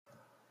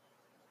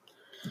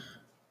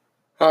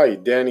Hi,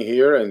 Danny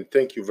here, and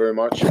thank you very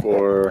much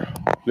for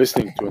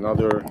listening to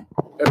another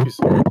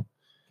episode.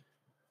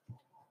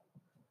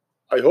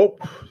 I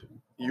hope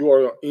you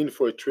are in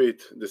for a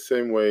treat the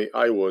same way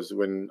I was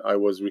when I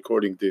was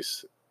recording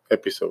this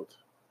episode.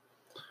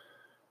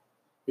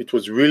 It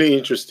was really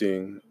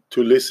interesting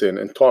to listen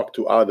and talk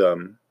to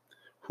Adam,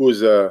 who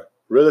is a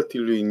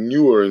relatively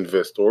newer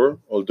investor,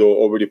 although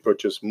already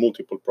purchased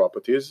multiple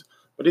properties,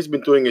 but he's been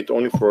doing it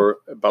only for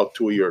about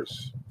 2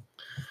 years.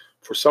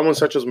 For someone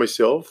such as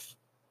myself,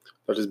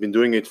 that has been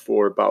doing it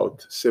for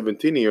about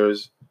 17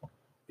 years,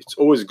 it's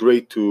always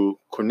great to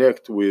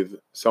connect with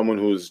someone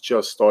who's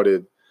just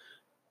started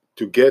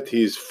to get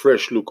his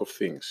fresh look of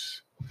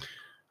things.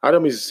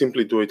 Adam is a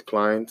Simply Do It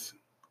client,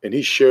 and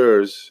he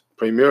shares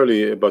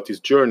primarily about his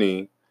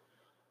journey,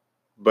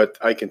 but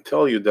I can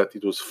tell you that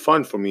it was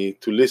fun for me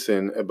to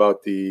listen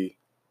about the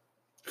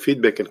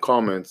feedback and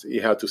comments he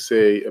had to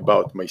say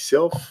about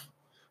myself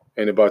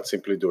and about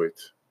Simply Do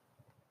It.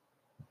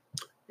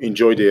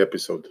 Enjoy the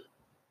episode.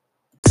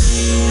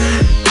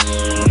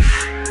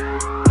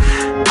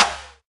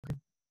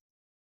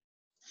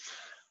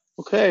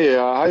 Okay,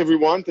 hi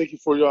everyone. Thank you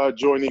for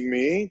joining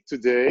me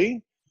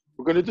today.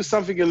 We're going to do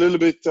something a little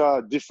bit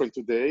different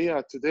today.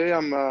 Today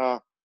I'm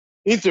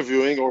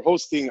interviewing or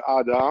hosting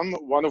Adam,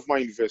 one of my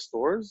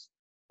investors.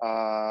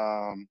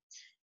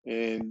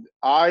 And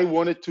I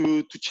wanted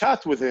to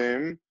chat with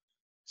him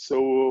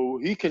so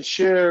he can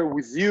share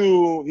with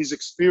you his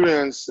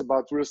experience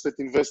about real estate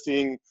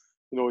investing,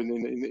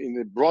 in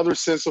the broader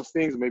sense of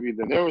things, maybe in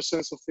the narrow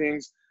sense of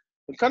things,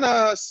 and kind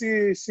of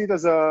see it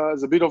as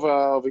a bit of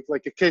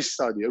like a case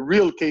study, a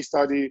real case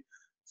study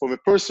from a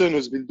person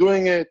who's been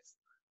doing it.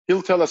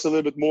 He'll tell us a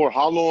little bit more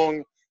how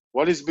long,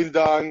 what has been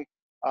done.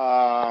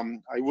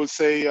 I will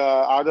say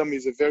Adam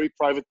is a very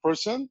private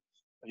person.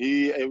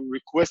 He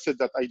requested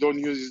that I don't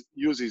use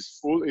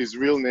his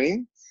real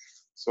name,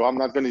 so I'm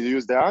not going to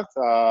use that.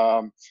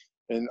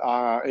 And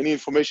any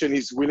information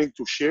he's willing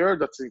to share,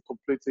 that's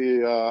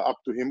completely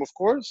up to him, of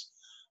course.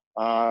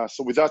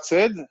 So with that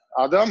said,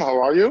 Adam, how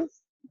are you?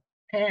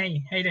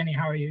 Hey, Danny,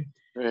 how are you?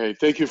 Hey,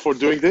 thank you for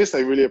doing this. I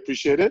really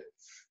appreciate it.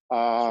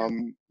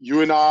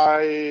 You and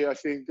I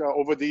think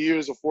over the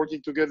years of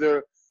working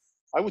together,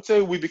 I would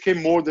say we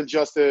became more than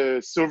just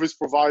a service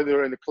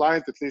provider and a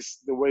client, at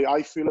least the way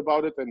I feel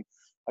about it. And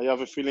I have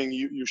a feeling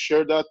you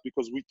share that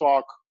because we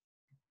talk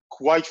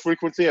quite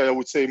frequently. I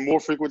would say more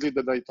frequently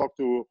than I talk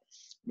to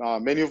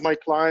many of my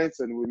clients.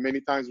 And many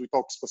times we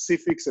talk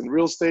specifics and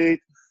real estate.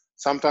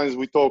 Sometimes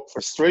we talk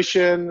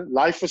frustration,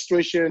 life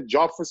frustration,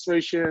 job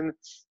frustration,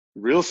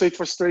 real estate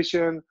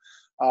frustration.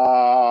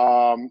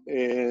 I'm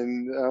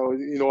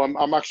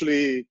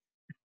actually,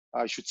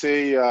 I should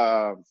say,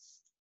 I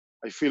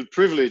feel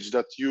privileged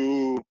that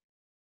you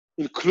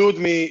include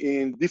me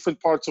in different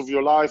parts of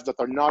your life that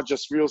are not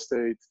just real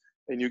estate,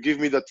 and you give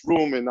me that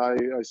room, and I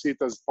see it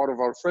as part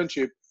of our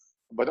friendship,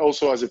 but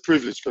also as a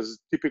privilege, because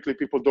typically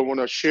people don't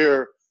want to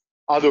share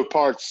other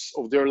parts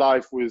of their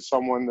life with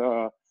someone,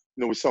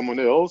 with someone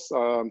else.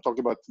 I'm talking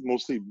about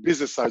mostly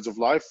business sides of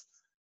life,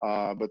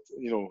 but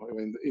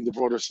in the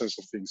broader sense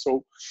of things.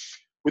 So,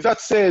 with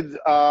that said,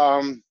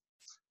 why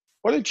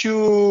don't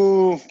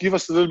you give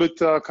us a little bit,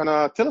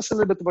 tell us a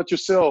little bit about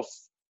yourself?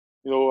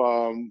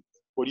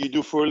 What do you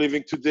do for a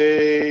living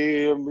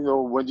today?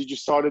 When did you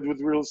started with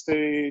real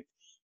estate?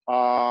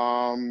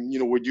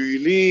 Where do you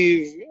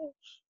live?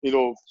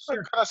 So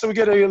we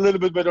get a little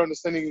bit better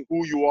understanding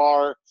who you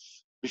are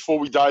before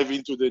we dive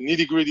into the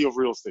nitty gritty of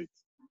real estate.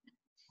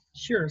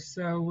 Sure.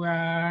 So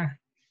I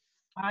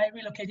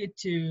relocated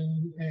to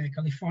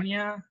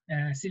California,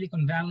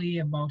 Silicon Valley,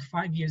 about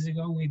 5 years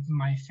ago with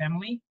my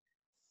family.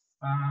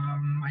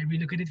 I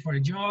relocated for a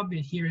job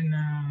here in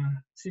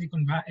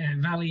Silicon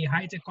Valley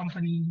high-tech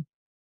company,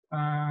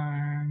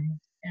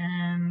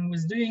 and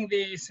was doing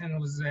this and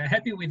was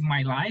happy with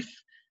my life.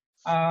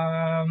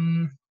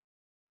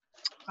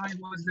 I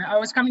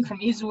was coming from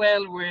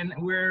Israel,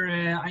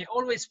 where I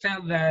always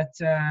felt that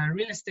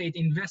real estate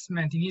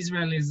investment in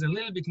Israel is a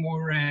little bit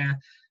more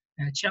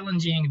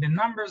challenging. The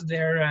numbers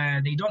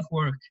there, they don't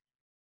work.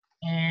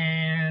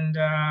 And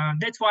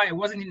that's why I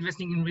wasn't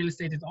investing in real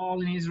estate at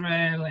all in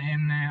Israel,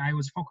 and I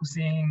was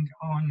focusing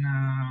on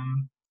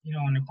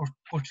on a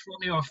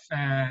portfolio of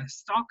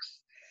stocks,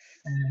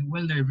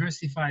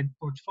 well-diversified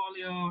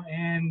portfolio,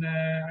 and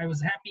I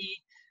was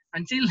happy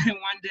until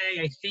one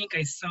day I think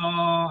I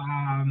saw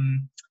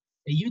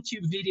a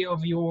YouTube video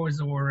of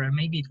yours, or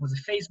maybe it was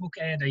a Facebook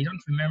ad. I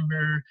don't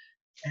remember.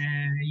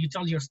 You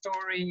told your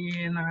story,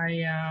 and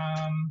I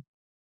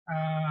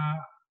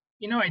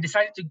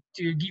decided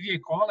to give you a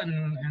call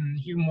and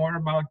hear more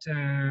about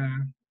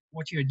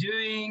what you're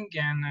doing.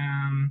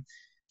 And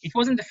it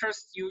wasn't the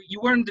first,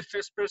 you weren't the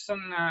first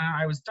person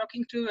I was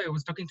talking to. I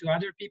was talking to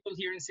other people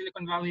here in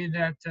Silicon Valley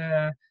that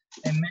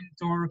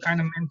mentor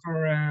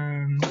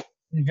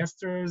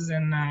investors.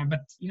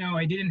 But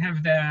I didn't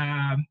have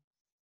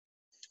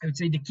I would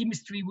say the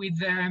chemistry with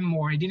them,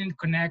 or I didn't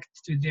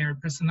connect to their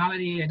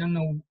personality. I don't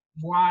know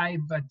why,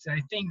 but I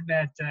think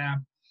that,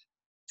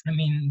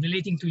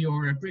 relating to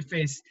your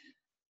preface,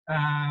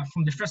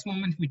 from the first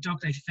moment we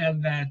talked, I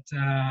felt that,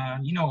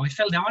 I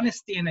felt the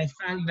honesty, and I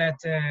felt that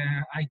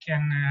I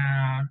can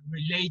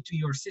relate to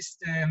your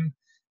system,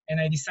 and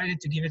I decided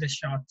to give it a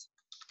shot.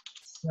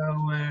 So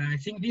I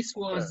think this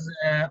was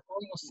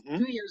almost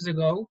 2 years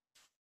ago.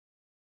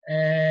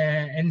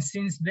 And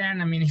since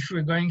then, I mean, if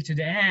we're going to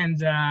the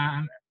end,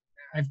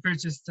 I've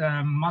purchased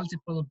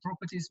multiple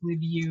properties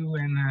with you,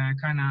 and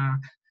kind of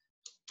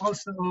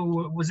also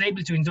was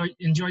able to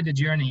enjoy the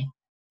journey.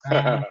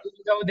 Even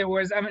though there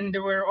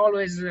were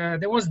always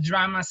there was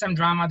drama, some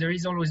drama. There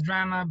is always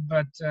drama,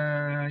 but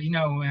I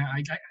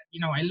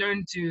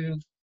learned to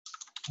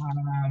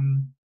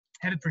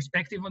have a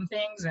perspective on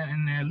things,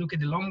 and look at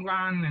the long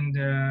run, and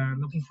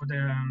looking for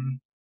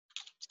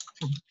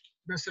for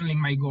personally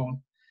my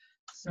goal.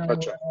 So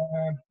Gotcha.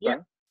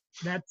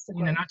 that's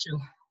in a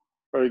nutshell.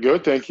 Very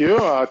good, thank you.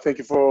 Thank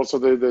you for also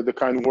the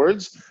kind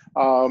words.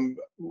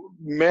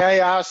 May I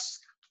ask,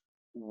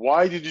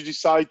 why did you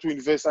decide to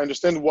invest? I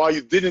understand why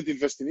you didn't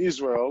invest in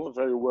Israel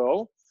very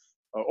well,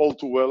 all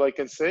too well, I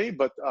can say,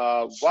 but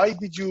why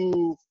did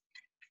you,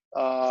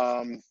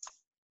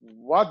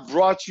 what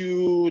brought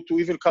you to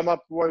even come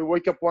up,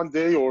 wake up one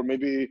day, or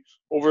maybe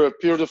over a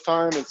period of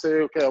time, and say,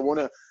 okay, I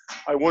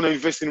wanna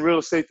invest in real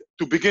estate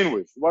to begin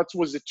with? What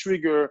was the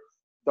trigger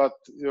that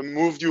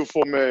moved you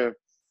from a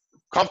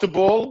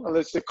comfortable,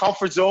 let's say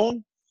comfort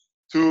zone,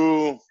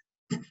 to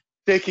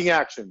taking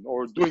action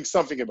or doing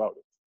something about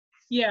it?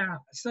 Yeah,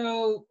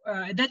 so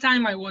at that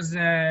time I was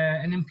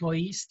an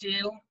employee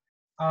still,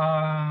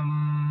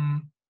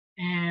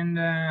 and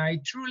I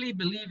truly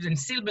believed and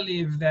still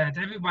believe that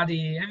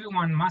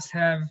everyone must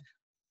have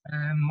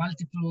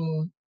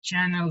multiple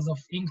channels of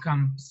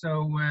income.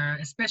 So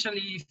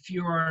especially if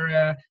you're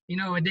at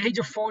the age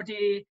of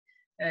 40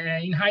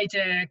 in high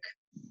tech,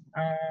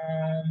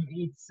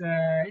 it's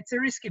a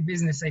risky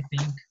business, I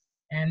think.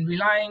 And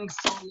relying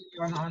solely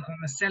on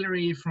a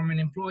salary from an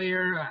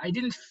employer, I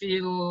didn't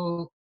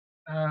feel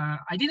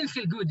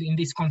good in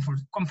this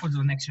comfort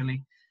zone,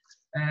 actually.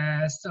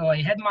 So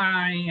I had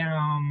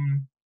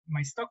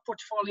my stock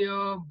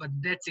portfolio, but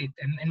that's it,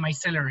 and my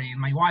salary, and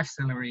my wife's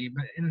salary.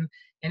 And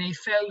I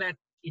felt that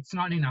it's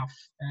not enough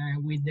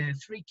with the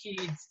 3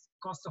 kids,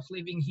 cost of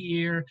living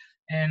here,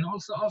 and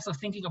also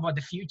thinking about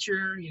the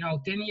future.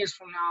 10 years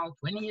from now,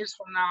 20 years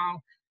from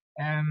now,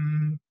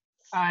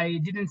 I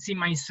didn't see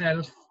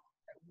myself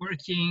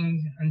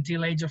working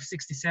until age of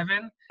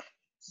 67.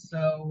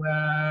 So,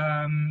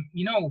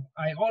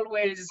 I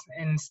always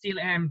and still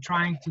am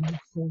trying to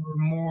look for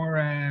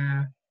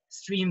more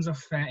streams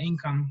of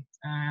income.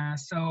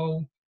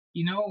 So,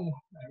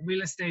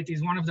 real estate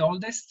is one of the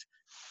oldest,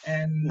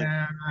 and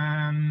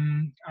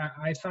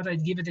I thought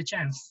I'd give it a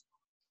chance.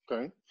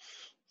 Okay,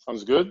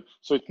 sounds good.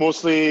 So it's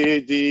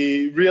mostly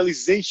the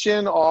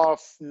realization of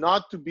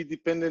not to be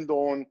dependent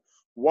on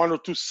 1 or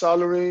 2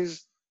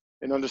 salaries,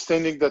 and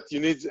understanding that you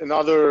need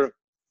another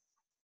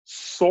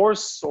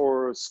source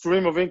or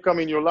stream of income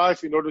in your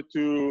life in order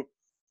to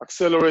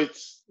accelerate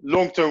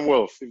long-term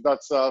wealth, if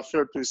that's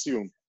fair to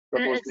assume.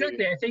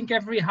 Exactly. I think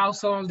every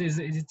household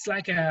it's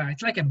like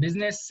a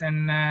business,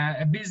 and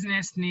a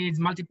business needs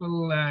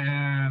multiple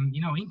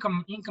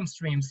income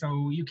streams.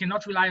 So you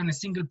cannot rely on a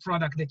single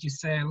product that you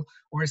sell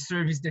or a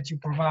service that you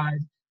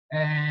provide.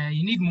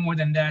 You need more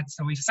than that.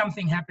 So if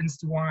something happens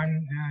to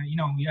one,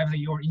 you have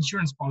your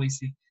insurance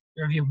policy,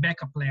 you have your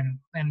backup plan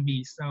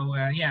B. So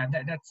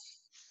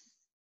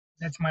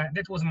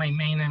that was my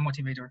main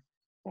motivator.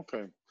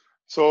 Okay,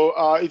 so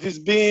it has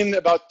been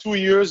about 2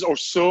 years or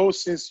so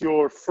since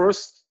your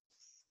first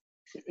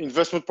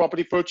investment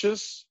property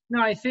purchase?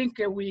 No, I think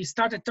we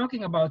started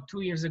talking about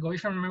 2 years ago,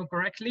 if I remember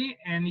correctly,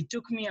 and it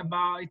took me a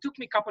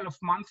couple of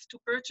months to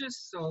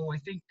purchase. So I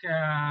think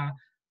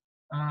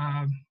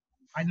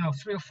I don't know,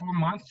 3 or 4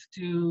 months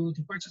to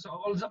purchase.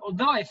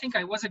 Although I think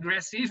I was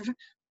aggressive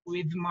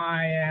with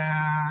my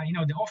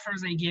the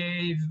offers I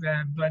gave,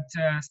 but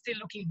still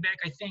looking back,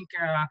 I think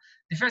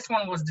the first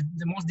one was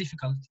the most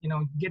difficult.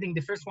 Getting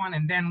the first one,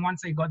 and then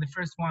once I got the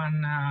first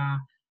one,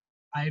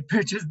 I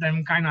purchased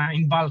them kind of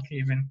in bulk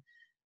even.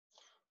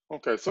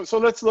 Okay, so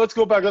let's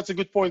go back. That's a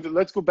good point.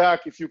 Let's go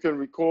back, if you can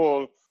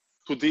recall,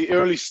 to the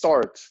early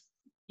start.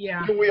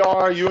 Yeah. Here we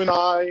are, you and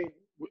I.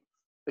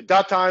 At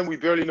that time, we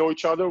barely know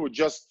each other. We're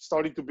just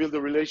starting to build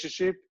a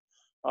relationship.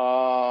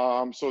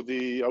 So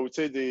I would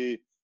say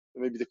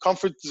maybe the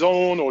comfort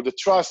zone or the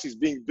trust is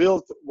being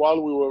built while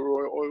we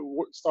were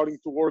starting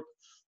to work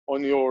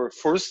on your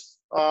first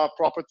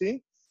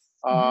property.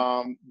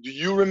 Do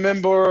you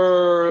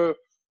remember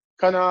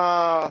kind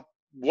of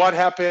what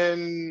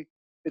happened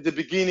at the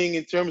beginning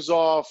in terms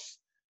of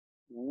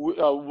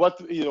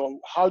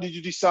how did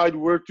you decide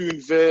where to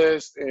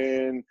invest,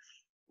 and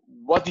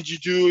what did you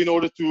do in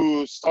order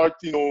to start,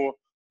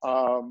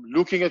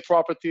 looking at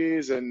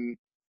properties, and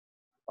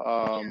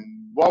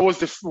what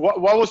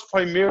was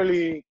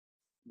primarily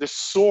the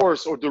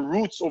source or the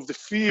roots of the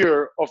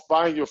fear of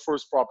buying your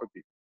first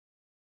property?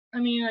 I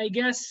mean, I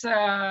guess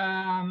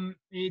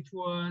it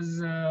was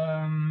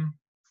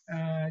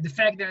the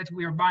fact that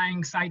we are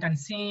buying sight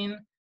unseen.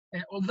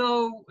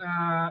 although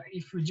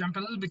if we jump a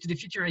little bit to the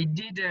future, I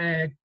did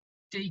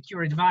take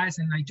your advice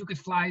and I took a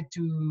flight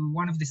to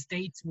one of the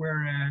states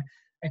where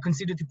I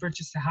considered to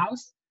purchase a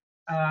house.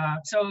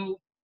 So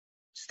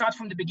start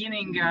from the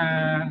beginning.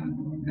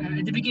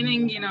 At the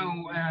beginning,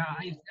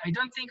 I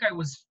don't think I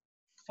was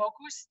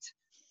focused.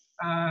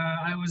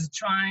 I was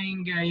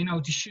trying,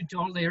 to shoot to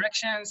all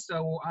directions.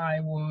 So I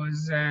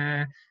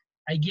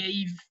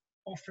gave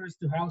offers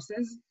to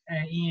houses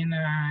in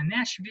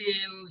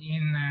Nashville,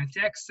 in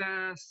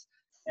Texas,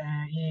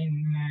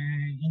 in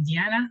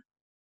Indiana,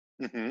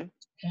 Mm-hmm.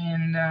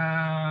 and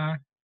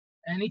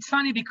it's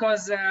funny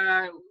because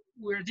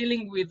we're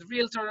dealing with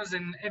realtors,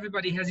 and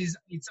everybody has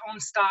its own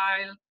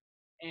style,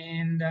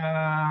 and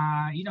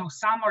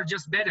some are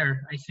just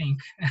better, I think,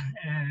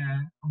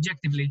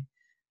 objectively.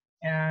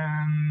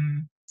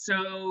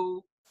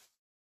 So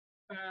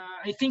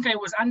I think I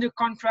was under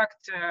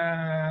contract.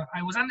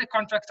 I was under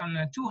contract on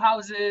 2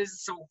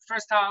 houses. So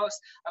first house,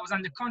 I was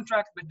under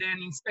contract, but then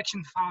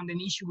inspection found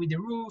an issue with the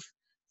roof,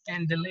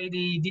 and the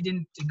lady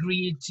didn't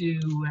agree to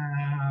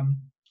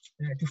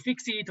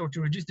fix it or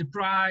to reduce the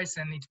price,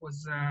 and it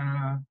was,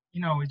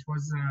 it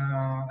was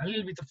a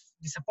little bit of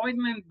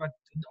disappointment. But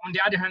on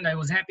the other hand, I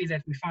was happy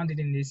that we found it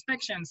in the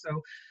inspection.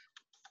 So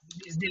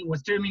this deal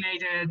was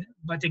terminated.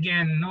 But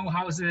again, no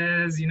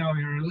houses.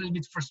 You're a little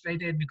bit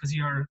frustrated because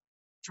you're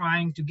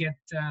trying to get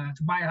to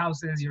buy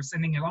houses. You're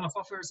sending a lot of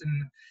offers,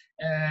 and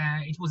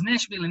it was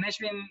Nashville. And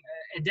Nashville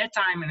at that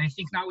time, and I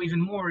think now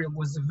even more, it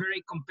was a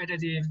very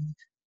competitive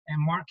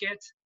market,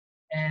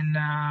 and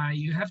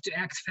you have to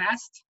act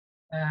fast.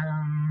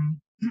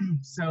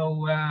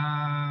 So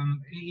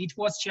it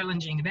was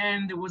challenging.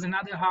 Then there was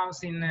another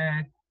house in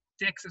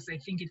Texas. I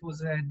think it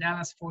was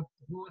Dallas Fort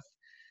Worth.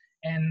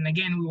 And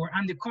again, we were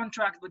under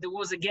contract, but there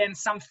was again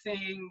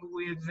something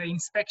with the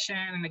inspection.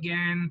 And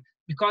again,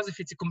 because if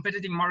it's a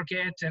competitive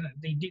market, and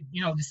they did,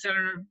 the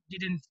seller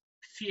didn't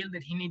feel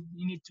that he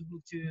need to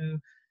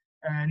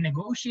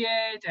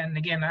negotiate. And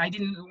again, I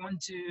didn't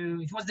want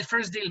to. It was the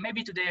first deal.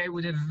 Maybe today I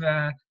would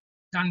have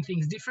done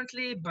things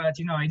differently, but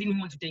I didn't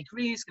want to take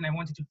risk, and I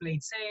wanted to play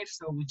it safe.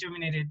 So we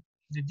terminated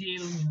the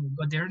deal.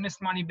 Got the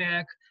earnest money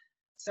back.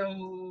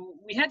 So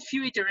we had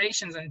few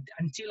iterations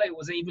until I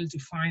was able to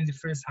find the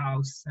first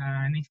house,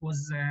 and it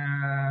was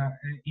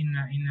in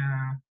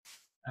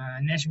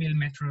Nashville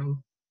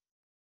Metro,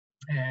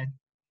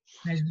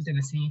 Nashville,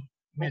 Tennessee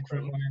Metro.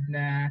 Okay.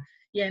 And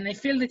and I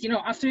feel that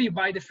after you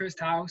buy the first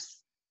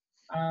house,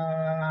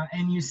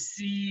 and you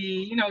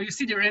see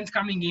the rent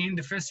coming in,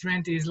 the first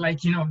rent is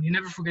like you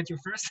never forget your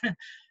first.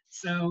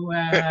 So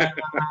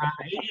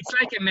it's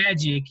like a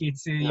magic.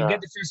 It's you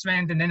get the first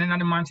rent, and then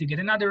another month you get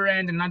another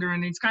rent, and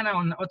it's kind of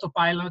on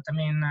autopilot. I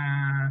mean,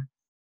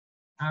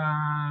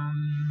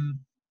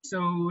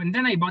 so and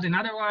then I bought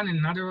another one, and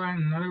another one,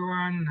 and another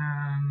one.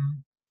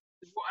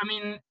 I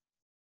mean,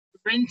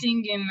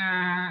 renting in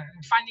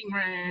finding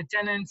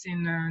tenants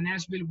in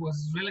Nashville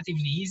was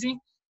relatively easy.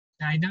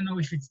 I don't know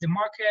if it's the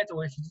market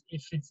or if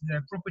it's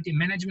the property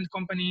management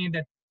company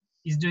that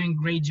is doing a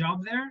great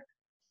job there.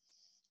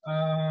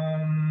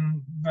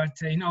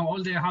 But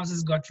all the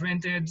houses got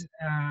rented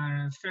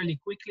fairly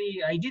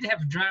quickly. I did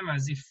have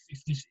dramas if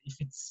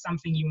it's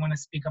something you want to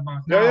speak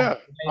about now. Yeah,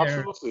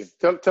 absolutely.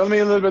 Tell me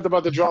a little bit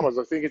about the dramas.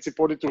 I think it's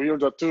important to hear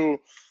that too.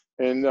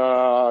 And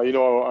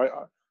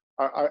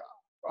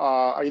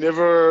I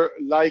never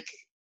like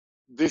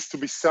this to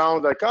be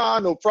sound like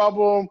no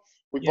problem.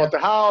 We bought the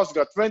house,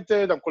 got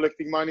rented. I'm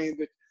collecting money.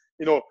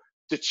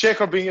 The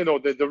check are being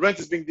the rent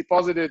is being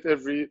deposited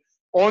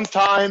on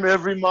time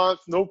every month,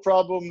 no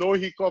problem, no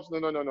hiccups.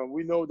 No.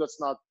 We know that's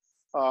not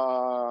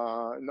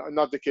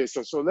the case.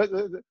 So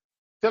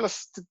tell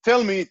us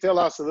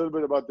a little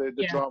bit about the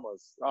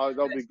dramas.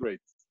 That'll be great.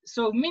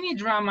 So mini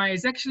drama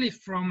is actually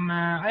from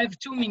I have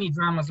 2 mini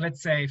dramas,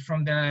 let's say,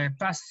 from the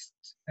past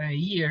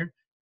year,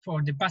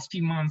 for the past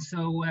few months.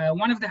 So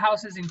one of the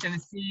houses in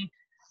Tennessee,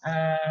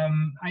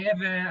 I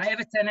have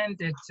a tenant,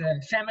 that's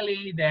a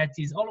family that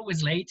is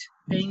always late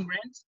paying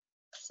rent.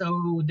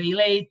 So they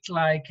late,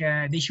 like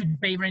they should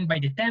pay rent by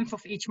the 10th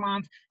of each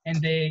month,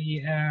 and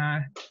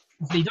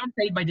if they don't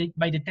pay by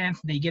the 10th,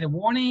 they get a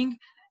warning,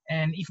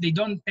 and if they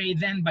don't pay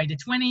then by the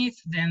 20th,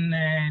 then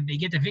they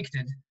get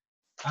evicted,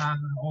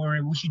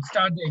 or we should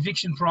start the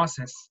eviction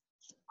process.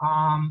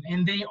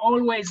 And they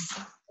always,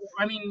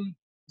 I mean,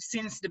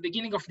 since the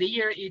beginning of the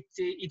year,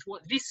 it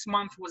was this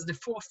month was the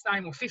 4th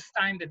time or 5th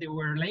time that they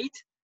were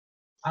late.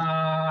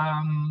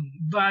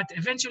 But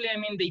eventually, I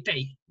mean, they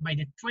pay by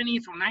the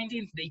 20th or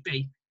 19th, they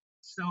pay.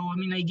 So, I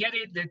mean, I get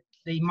it that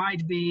they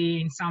might be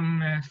in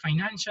some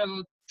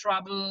financial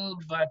trouble,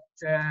 but,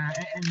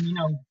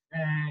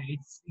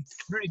 it's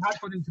very hard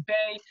for them to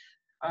pay.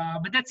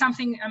 But that's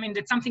something,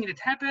 that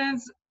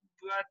happens,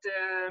 but,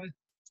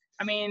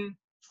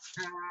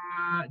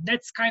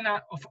 that's kind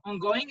of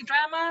ongoing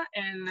drama,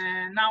 and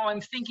now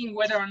I'm thinking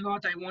whether or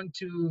not I want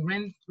to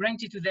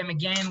rent it to them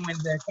again when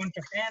the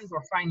contract ends,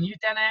 or find new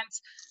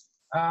tenants.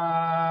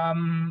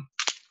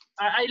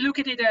 I look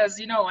at it as,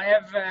 I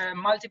have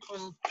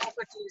multiple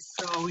properties,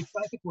 so it's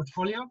like a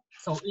portfolio.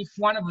 So if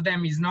one of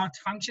them is not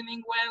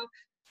functioning well,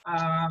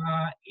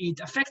 it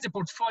affects the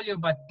portfolio,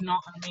 but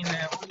not,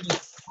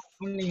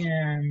 only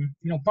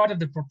part of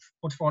the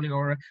portfolio,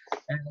 or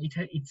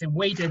it's a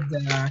weighted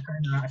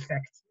kind of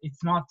effect.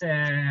 It's not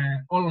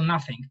all or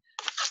nothing.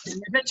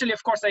 And eventually,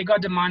 of course, I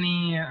got the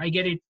money. I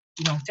get it,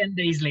 10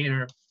 days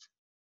later,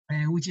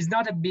 which is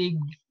not a big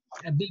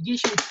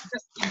issue.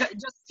 It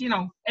just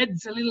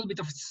adds a little bit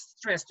of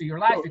stress to your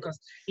life, because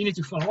you need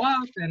to follow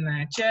up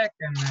and check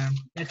and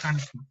that kind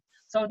of stuff.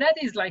 So that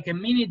is like a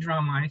mini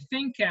drama. I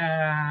think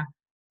a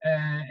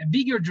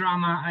bigger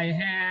drama I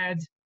had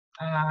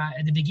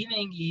at the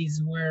beginning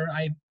is where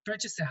I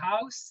purchased a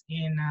house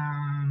in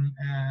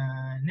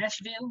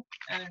Nashville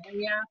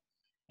area,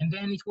 and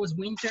then it was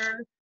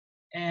winter,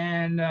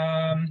 and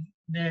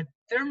the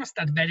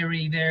thermostat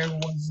battery there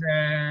was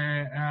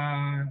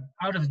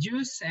out of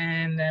juice.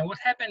 And what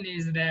happened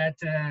is that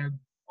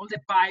all the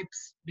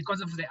pipes,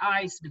 because of the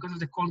ice, because of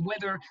the cold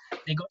weather,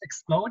 they got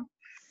exploded.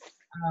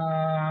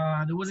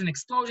 There was an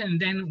explosion, and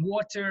then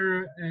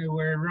water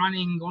were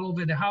running all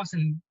over the house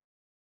and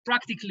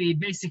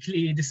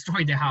basically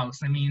destroyed the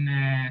house.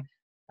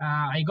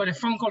 I got a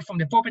phone call from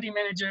the property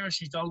manager.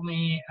 She told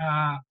me,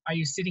 "Are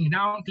you sitting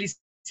down? Please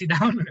sit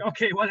down."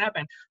 Okay, what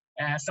happened?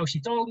 So she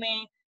told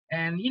me,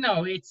 and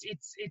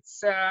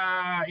it's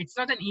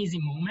not an easy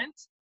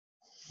moment,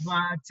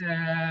 but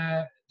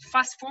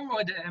fast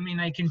forward,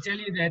 I can tell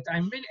you that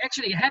I'm really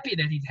actually happy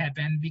that it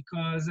happened,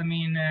 because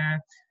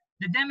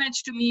the damage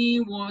to me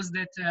was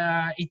that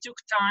it took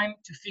time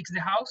to fix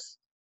the house.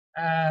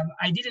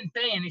 I didn't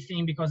pay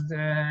anything because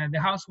the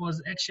house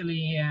was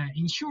actually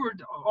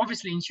insured,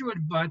 obviously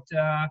insured, but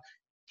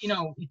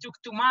it took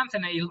 2 months,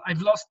 and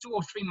I've lost 2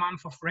 or 3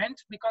 months of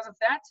rent because of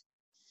that.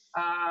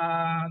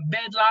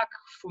 Bad luck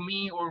for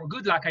me, or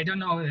good luck, I don't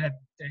know, that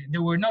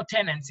there were no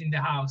tenants in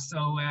the house.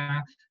 So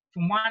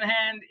from one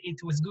hand,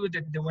 it was good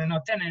that there were no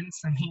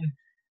tenants.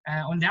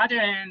 On the other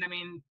hand,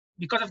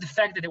 because of the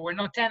fact that there were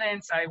no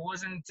tenants, I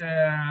wasn't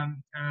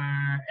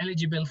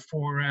eligible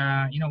for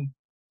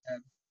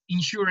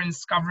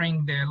insurance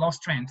covering the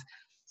lost rent.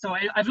 So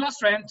I've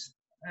lost rent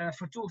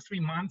for 2 or 3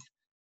 months,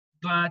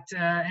 but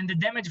and the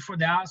damage for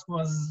the house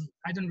was,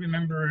 I don't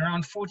remember,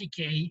 around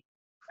 $40K.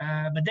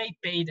 But they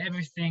paid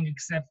everything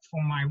except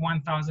for my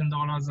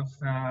 $1,000 of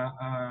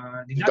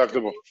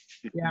deductible.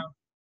 Yeah.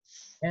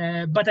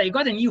 But I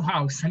got a new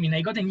house.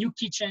 I got a new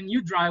kitchen,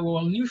 new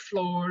drywall, new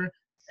floor,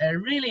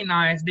 really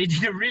nice. They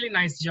did a really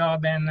nice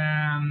job. And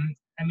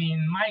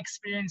my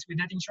experience with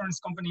that insurance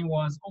company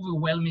was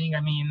overwhelming.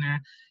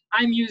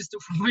 I'm used to,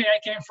 from where I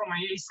came from, I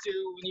used to,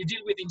 when you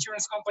deal with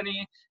insurance company,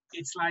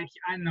 it's like,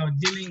 I don't know,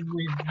 dealing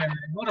with a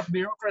lot of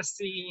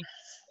bureaucracy,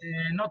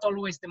 not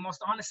always the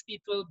most honest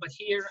people. But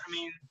here,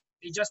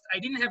 I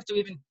didn't have to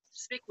even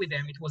speak with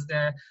them. It was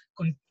the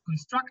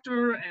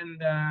constructor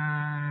and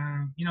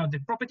the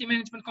property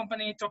management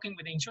company talking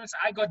with the insurance.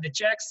 I got the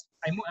checks.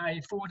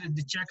 I forwarded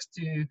the checks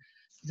to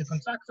the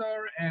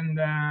contractor, and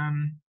I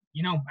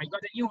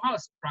got a new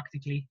house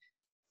practically.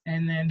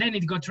 And then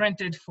it got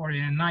rented for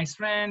a nice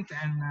rent.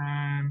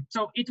 And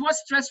so it was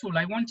stressful.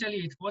 I won't tell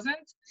you it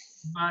wasn't,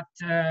 but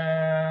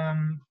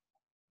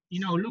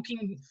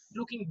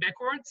looking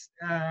backwards,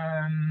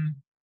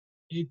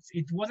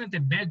 it wasn't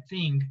a bad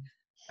thing,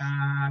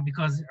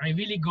 because I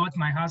really got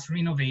my house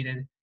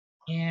renovated.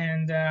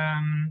 And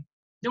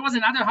there was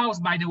another house,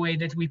 by the way,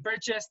 that we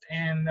purchased,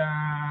 and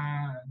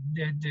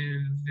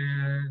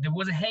there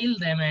was a hail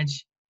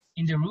damage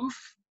in the roof.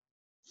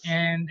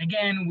 And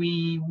again,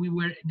 we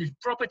were the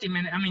property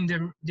man.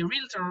 The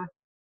realtor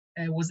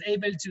was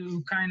able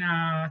to kind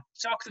of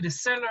talk to the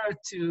seller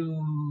to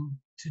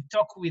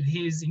talk with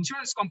his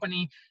insurance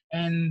company,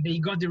 and they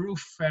got the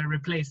roof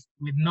replaced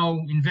with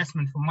no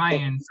investment from my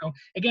end. So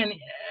again,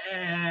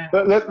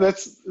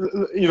 let's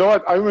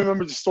what, I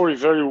remember the story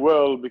very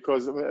well,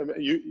 because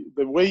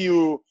the way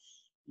you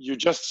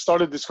just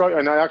started describing,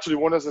 and I actually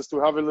want us to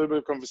have a little bit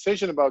of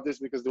conversation about this,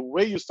 because the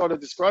way you started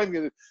describing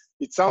it,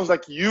 it sounds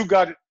like you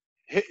got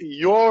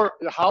your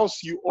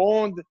house you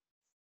owned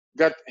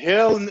got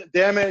hail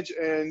damage,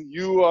 and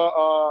you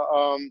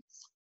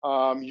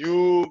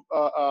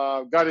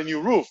got a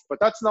new roof. But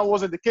that's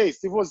wasn't the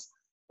case. It was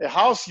a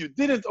house you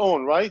didn't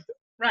own, right?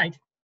 Right.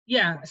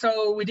 Yeah.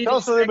 So we did. Tell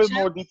us a little bit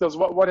more details.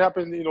 What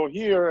happened,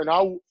 here, and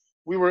how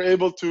we were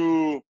able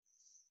to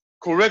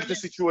correct the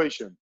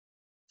situation.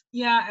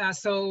 Yeah.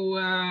 So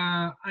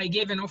I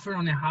gave an offer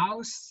on a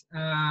house,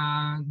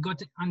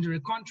 got under a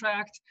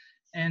contract.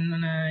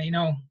 And,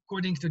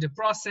 according to the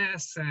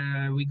process,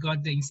 we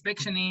got the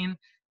inspection in,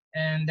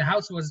 and the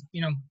house was,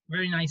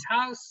 very nice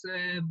house.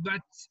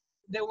 But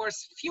there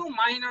was few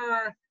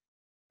minor,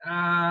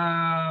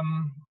 I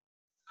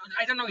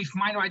don't know if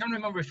minor, I don't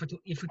remember if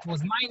it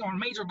was minor or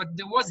major, but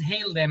there was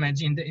hail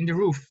damage in the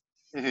roof.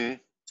 Mm-hmm.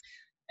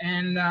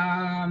 And,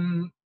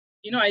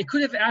 I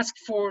could have asked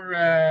for,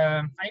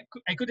 I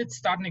could have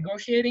started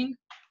negotiating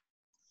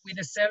with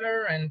the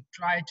seller and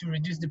try to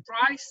reduce the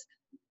price.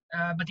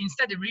 but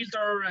instead the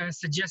realtor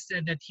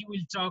suggested that he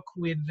will talk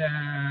with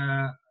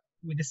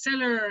the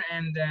seller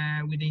and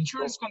with the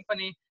insurance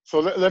company. So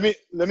let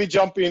me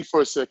jump in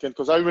for a second,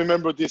 because I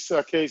remember this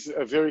case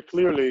very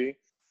clearly.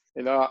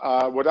 And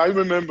what I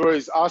remember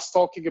is us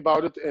talking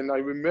about it, and I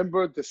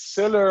remember the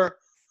seller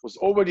was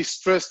already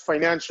stressed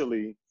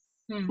financially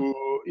to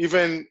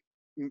even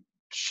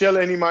shell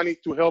any money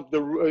to help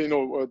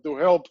to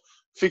help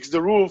fix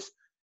the roof.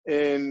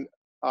 And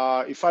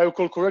if I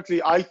recall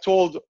correctly, I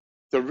told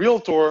the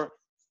realtor,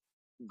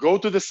 go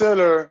to the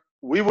seller.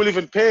 We will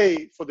even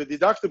pay for the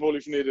deductible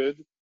if needed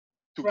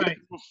to get it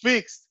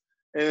fixed.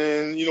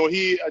 And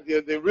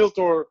the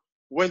realtor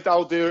went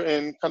out there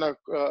and kind of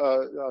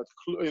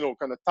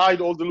tied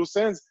all the loose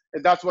ends,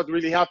 and that's what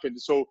really happened.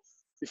 So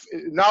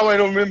now I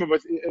don't remember,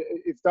 but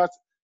if that's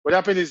what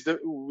happened, is that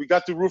we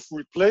got the roof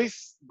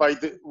replaced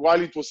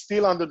while it was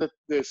still under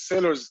the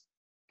seller's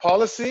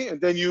policy, and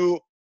then you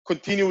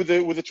continue with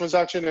the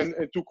transaction and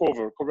took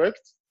over,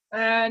 correct?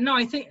 No,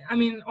 I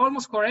mean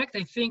almost correct.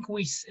 I think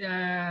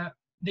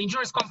the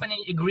insurance company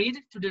agreed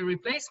to the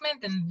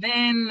replacement, and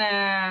then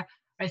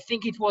I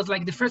think it was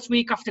like the first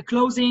week after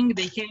closing,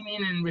 they came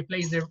in and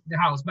replaced the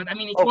house. But I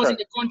mean, it was in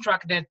the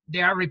contract that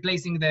they are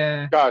replacing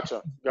the.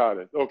 Gotcha. Got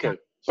it. Okay. Yeah.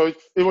 So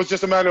it was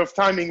just a matter of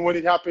timing when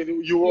it happened.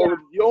 You were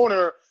already the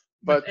owner,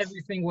 but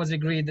everything was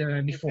agreed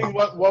before.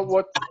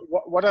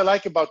 What I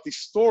like about this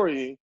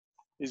story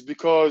is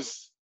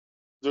because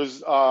there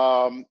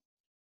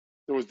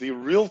was the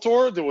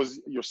realtor, there was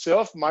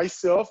yourself,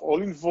 myself,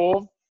 all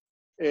involved,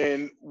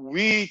 and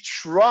we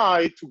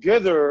tried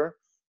together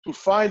to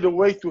find a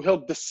way to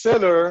help the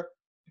seller,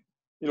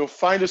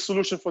 find a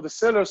solution for the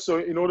seller. So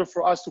in order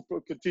for us to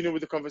continue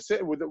with the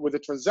conversation, with the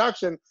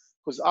transaction,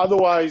 because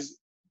otherwise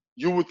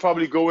you would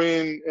probably go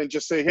in and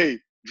just say, hey,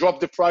 drop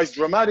the price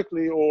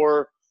dramatically,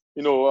 or,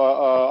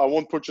 I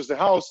won't purchase the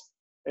house.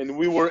 And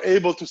we were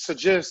able to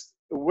suggest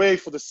a way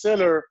for the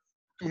seller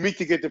to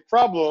mitigate the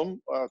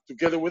problem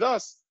together with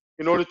us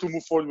in order to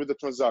move forward with the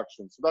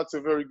transaction. So that's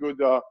a very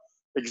good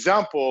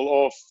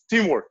example of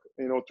teamwork,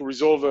 to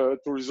resolve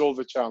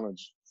a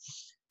challenge.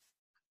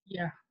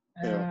 Yeah,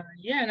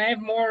 and I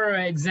have more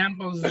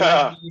examples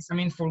like this. I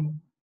mean, for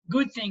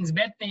good things,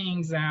 bad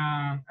things.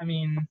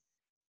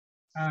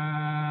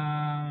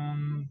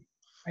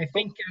 I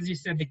think, as you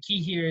said, the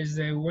key here is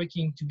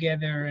working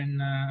together,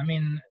 and I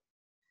mean,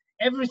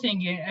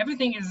 everything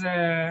is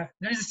there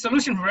is a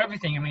solution for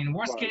everything. I mean,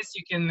 worst case,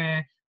 you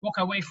can walk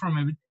away from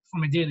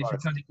a deal if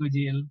it's not a good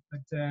deal.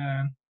 But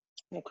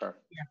okay.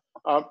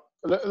 Yeah.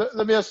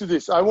 Let me ask you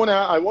this. I want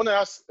to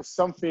ask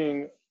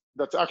something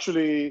that's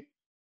actually,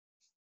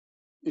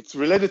 it's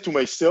related to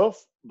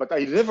myself, but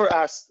I never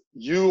asked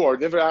you or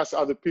never asked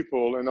other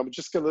people, and I'm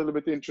just a little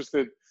bit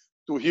interested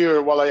to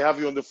hear while I have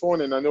you on the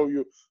phone, and I know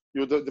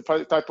you're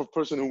the type of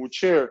person who would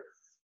share.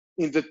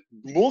 In the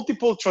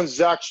multiple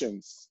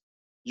transactions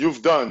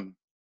you've done,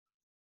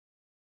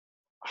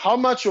 how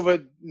much of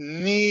a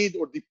need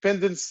or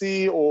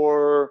dependency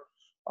or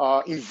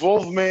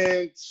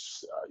involvement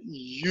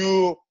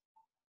you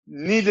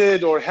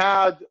needed or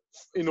had,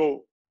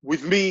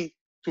 with me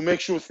to make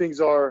sure things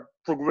are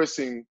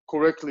progressing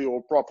correctly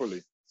or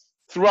properly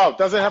throughout?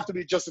 Doesn't have to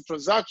be just a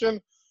transaction,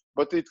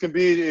 but it can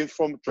be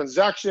from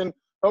transaction.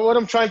 But what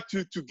I'm trying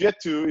to get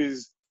to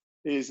is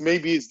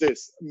maybe it's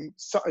this.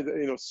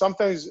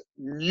 Sometimes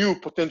new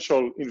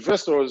potential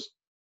investors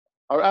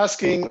are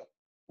asking,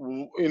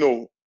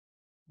 we're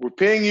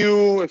paying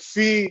you a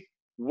fee.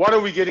 What are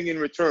we getting in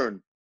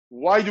return?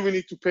 Why do we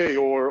need to pay?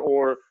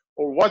 Or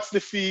what's the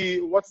fee?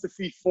 What's the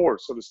fee for,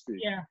 so to speak?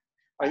 Yeah.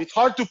 And it's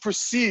hard to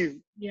perceive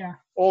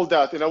all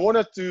that. And I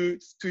wanted to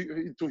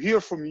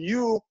hear from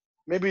you.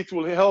 Maybe it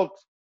will help.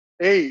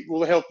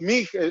 Will help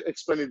me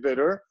explain it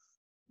better,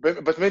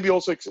 but maybe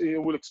also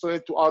it will explain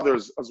it to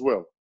others as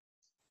well.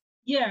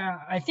 Yeah,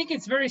 I think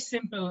it's very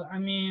simple. I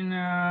mean,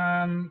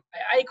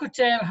 I could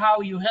tell how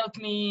you helped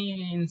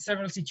me in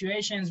several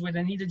situations when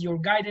I needed your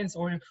guidance,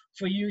 or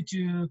for you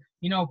to,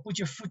 put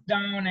your foot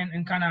down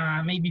and kind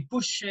of maybe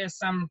push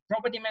some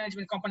property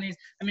management companies.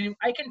 I mean,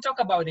 I can talk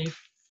about it,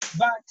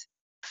 but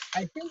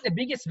I think the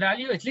biggest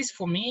value, at least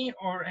for me,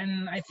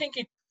 and I think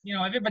it,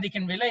 everybody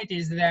can relate,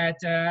 is that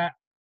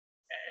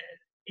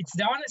it's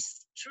the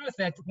honest truth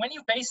that when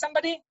you pay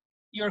somebody,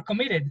 you're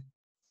committed.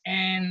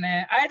 And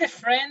I have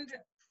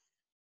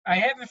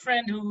a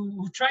friend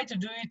who tried to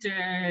do it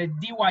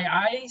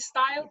DIY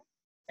style.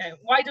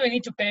 Why do I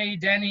need to pay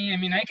Danny? I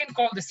mean, I can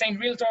call the same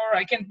realtor,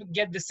 I can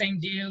get the same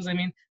deals. I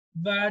mean,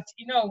 but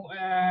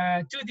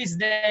to this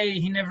day,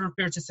 he never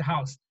purchased a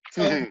house.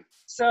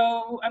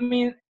 So I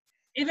mean,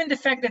 even the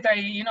fact that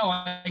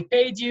I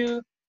paid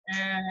you,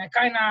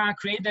 kind of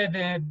created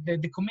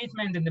the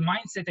commitment and the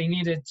mindset I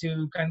needed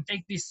to kind of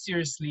take this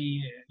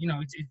seriously.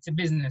 It's a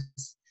business.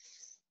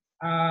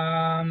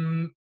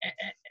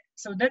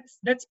 So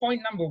that's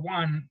point number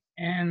one.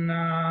 And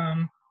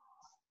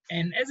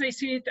as I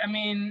see it, I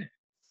mean,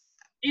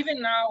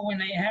 even now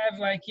when I have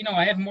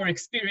I have more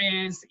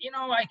experience,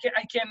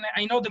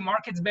 I know the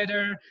markets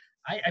better.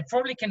 I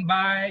probably can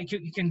buy,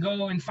 you can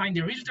go and find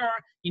a realtor.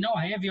 You know,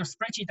 I have your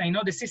spreadsheet. I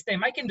know the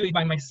system. I can do it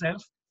by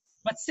myself.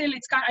 But still,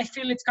 I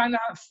feel it's kind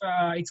of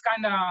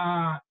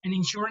an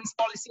insurance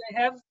policy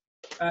I have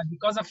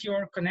because of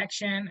your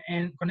connections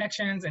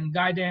and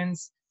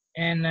guidance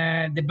and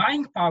the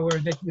buying power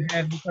that you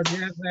have, because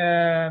you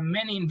have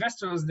many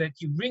investors that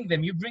you bring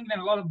them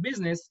a lot of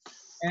business.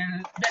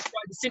 And that's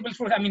why the simple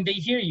truth, I mean, they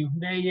hear you.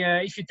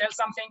 If you tell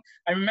something,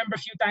 I remember a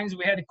few times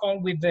we had a call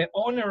with the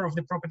owner of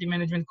the property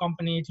management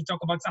company to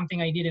talk about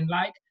something I didn't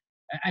like.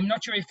 I'm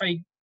not sure if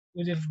I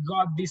would have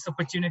got this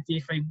opportunity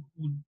if I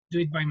would do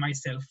it by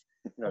myself.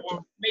 Gotcha.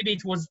 Or maybe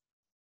it was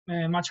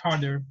much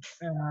harder.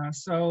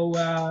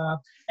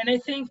 And I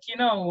think, you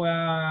know,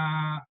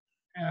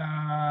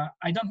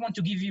 I don't want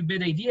to give you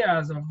bad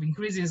ideas of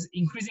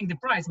increasing the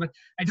price, but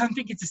I don't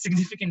think it's a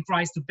significant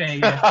price to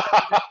pay. Time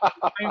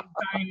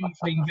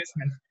for the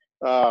investment.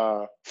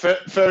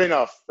 Fair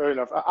enough. Fair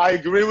enough. I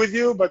agree with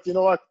you, but you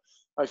know what?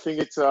 I think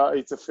it's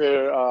a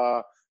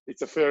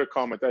fair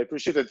comment. I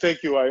appreciate it.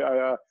 Thank you.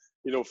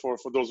 You know, for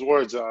those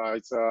words.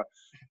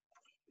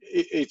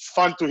 It's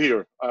fun to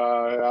hear.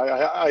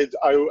 I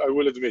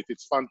will admit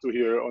it's fun to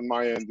hear on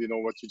my end. You know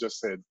what you just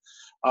said.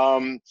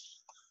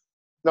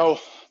 Now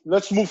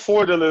let's move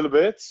forward a little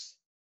bit.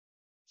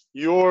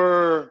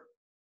 You're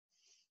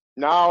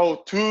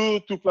now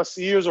two plus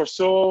years or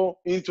so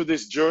into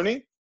this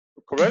journey,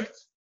 correct?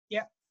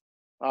 Yeah.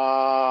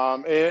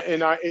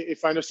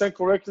 If I understand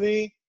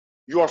correctly,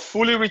 you are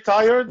fully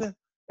retired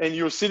and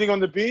you're sitting on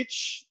the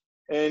beach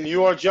and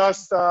you are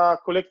just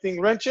collecting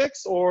rent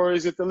checks, or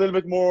is it a little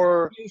bit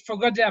more? You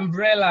forgot the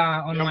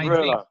umbrella on my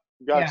dream.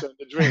 Gotcha, Yeah.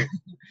 the dream.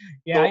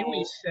 Yeah, so, I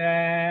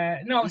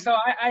wish. No, so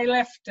I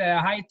left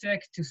high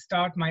tech to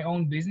start my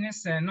own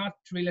business, not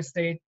real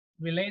estate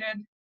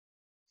related.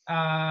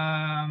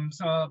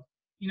 So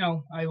you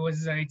know, I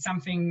was it's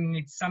something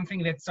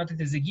that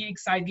started as a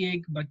side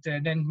gig, but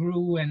then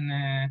grew, and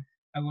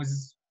I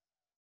was,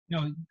 you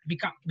know,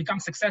 become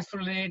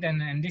successful in it,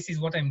 and this is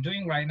what I'm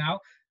doing right now.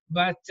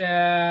 But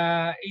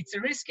it's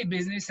a risky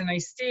business, and I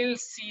still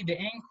see the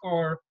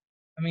anchor.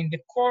 I mean, the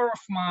core of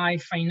my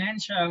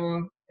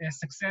financial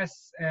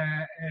success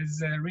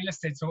as real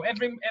estate. So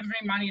every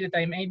money that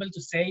I'm able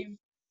to save,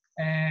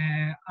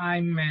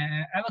 I'm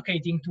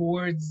allocating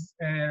towards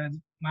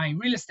my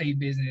real estate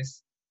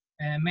business.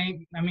 I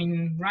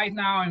mean, right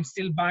now I'm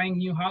still buying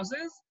new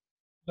houses,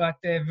 but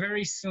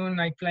very soon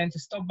I plan to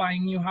stop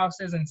buying new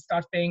houses and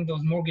start paying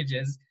those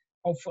mortgages,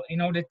 in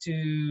order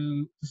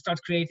to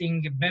start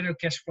creating a better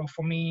cash flow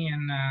for me,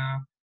 and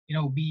you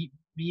know, be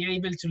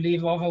able to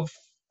live off of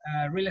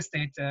real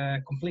estate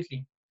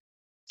completely.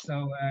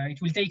 So it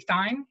will take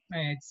time.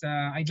 It's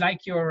I'd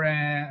like your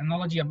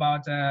analogy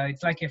about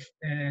it's like a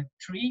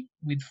tree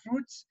with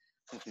fruits.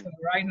 So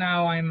right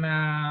now I'm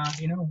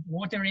you know,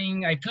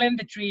 watering. I plant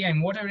the tree,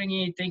 I'm watering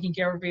it, taking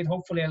care of it.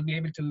 Hopefully I'll be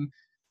able to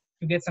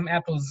get some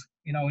apples,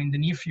 you know, in the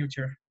near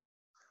future.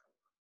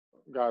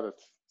 Got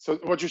it. So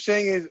what you're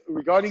saying is,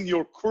 regarding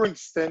your current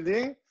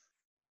standing,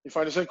 if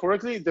I understand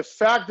correctly, the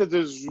fact that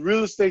there's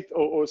real estate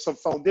or some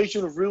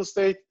foundation of real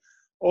estate,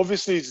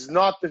 obviously is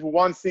not the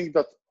one thing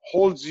that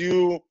holds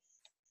you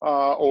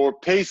or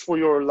pays for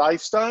your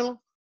lifestyle,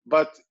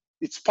 but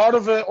it's part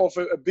of a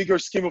bigger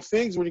scheme of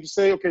things. When you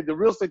say, okay, the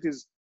real estate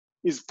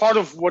is part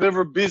of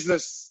whatever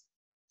business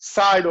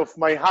side of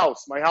my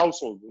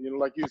household. You know,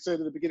 like you said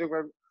at the beginning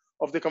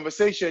of the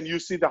conversation, you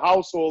see the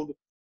household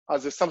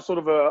as some sort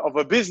of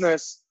a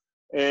business,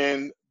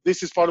 and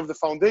this is part of the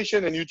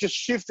foundation, and you just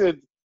shifted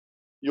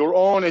your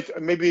own. It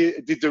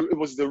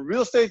was the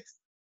real estate,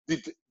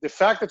 did the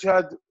fact that you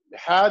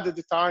had at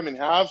the time and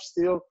have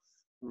still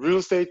real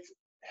estate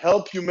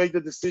help you make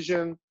the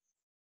decision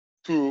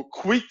to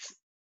quit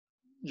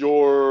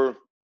your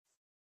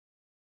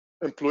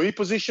employee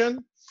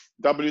position,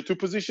 W-2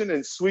 position,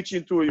 and switch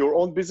into your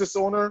own business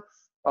owner?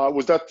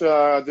 Was that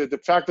the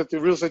fact that the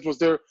real estate was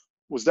there?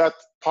 Was that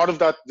part of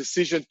that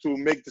decision to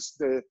make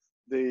the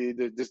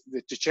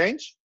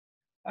change?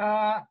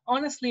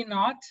 Honestly,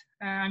 not.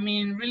 I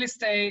mean,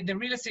 the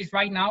real estate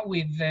right now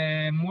with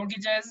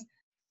mortgages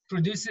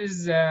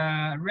produces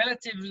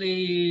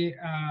relatively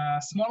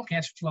small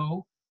cash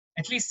flow,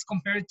 at least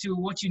compared to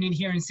what you need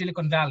here in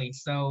Silicon Valley.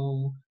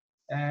 So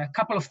a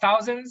couple of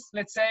thousands,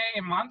 let's say,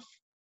 a month.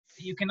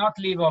 You cannot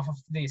live off of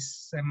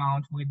this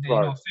amount with you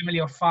know, family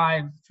of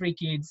 5, 3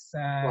 kids,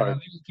 little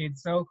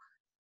kids. So,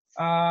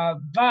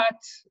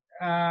 but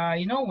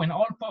you know, when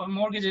all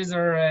mortgages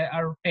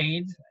are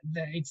paid,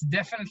 it's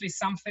definitely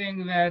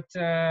something that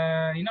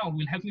you know,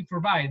 will help me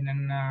provide.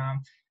 And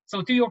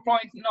so, to your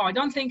point, no, I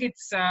don't think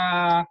it's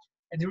the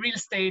real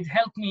estate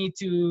helped me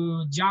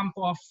to jump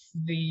off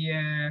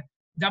the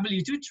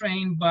W-2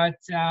 train, but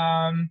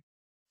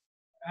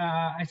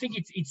I think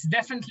it's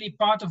definitely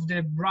part of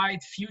the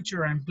bright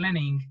future I'm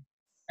planning.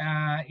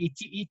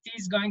 It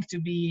is going to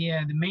be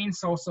the main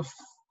source of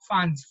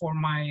funds for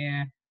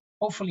my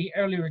hopefully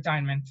early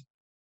retirement.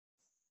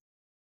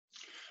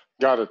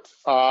 Got it.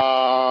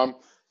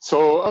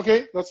 So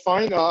okay, that's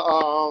fine.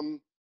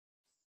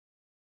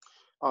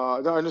 I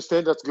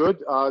understand. That's good.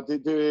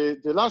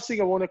 The last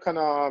thing I want to kind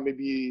of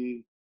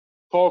maybe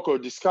talk or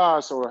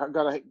discuss, or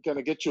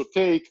gonna get your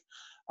take,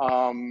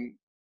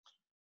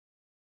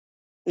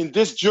 in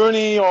this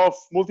journey of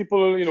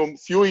multiple,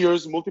 few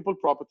years, multiple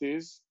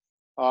properties.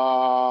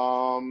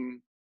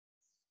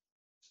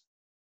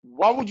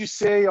 What would you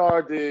say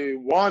are the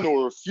one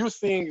or a few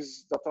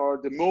things that are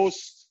the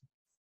most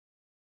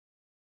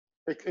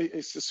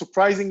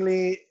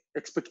surprisingly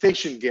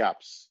expectation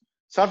gaps?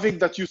 Something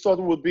that you thought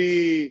would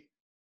be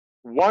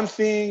one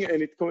thing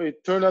and it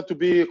turned out to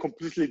be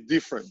completely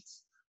different.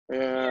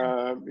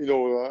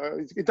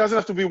 It doesn't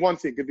have to be one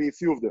thing; it could be a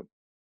few of them.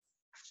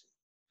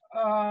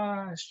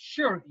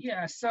 Sure.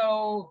 Yeah.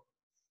 So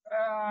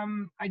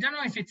I don't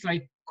know if it's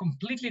like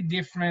completely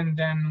different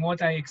than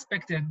what I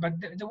expected, but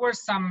there were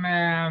some,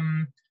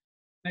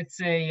 let's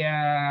say,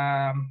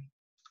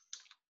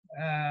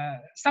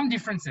 some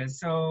differences.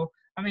 So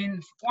I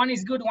mean, one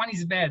is good, one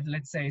is bad,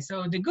 let's say.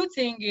 So the good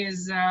thing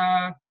is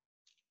I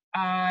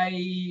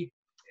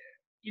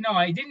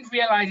didn't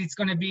realize it's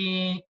going to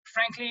be,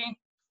 frankly,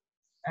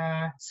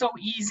 so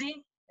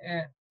easy.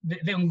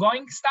 The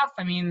ongoing stuff.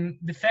 I mean,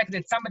 the fact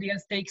that somebody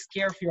else takes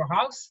care of your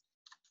house.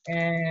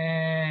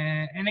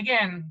 And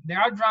again, there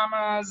are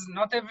dramas.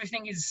 Not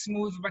everything is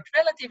smooth, but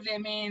relatively, I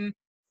mean,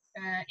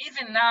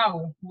 even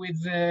now with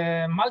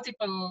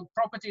multiple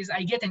properties,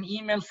 I get an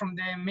email from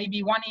them,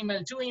 maybe one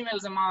email, 2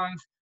 emails a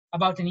month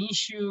about an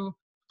issue.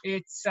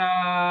 It's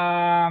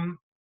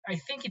I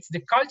think it's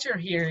the culture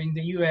here in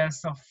the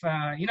US of,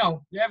 you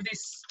have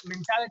this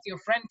mentality of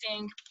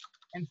renting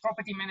and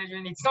property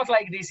management. It's not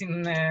like this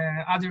in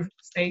other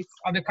states,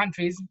 other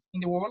countries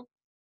in the world.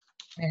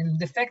 And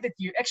the fact that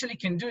you actually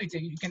can do it,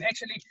 you can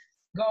actually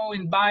go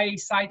and buy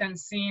sight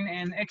unseen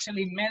and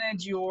actually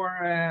manage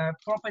your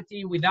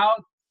property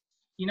without,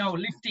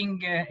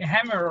 lifting a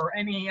hammer or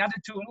any other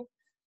tool.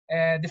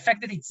 The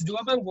fact that it's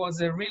doable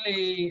was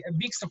really a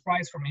big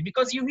surprise for me,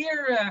 because you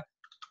hear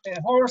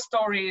horror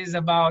stories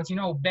about,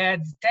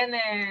 bad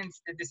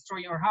tenants that destroy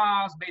your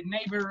house, bad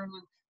neighborhood.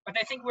 But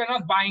I think we're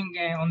not buying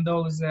on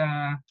those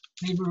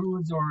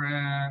neighborhoods or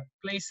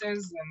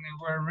places, and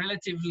we're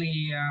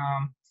relatively,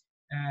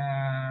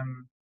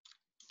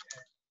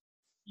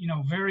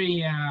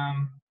 very, I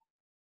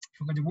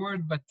forgot the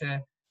word, but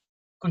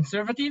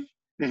conservative.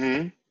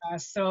 Mm-hmm.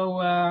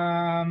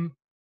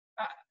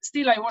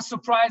 Still, I was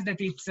surprised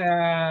that it's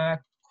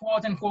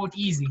quote unquote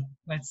easy,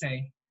 let's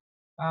say.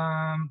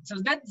 So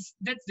that's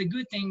the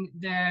good thing.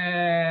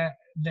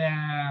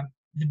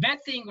 The bad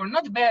thing, or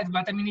not bad,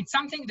 but I mean, it's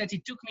something that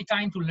it took me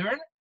time to learn,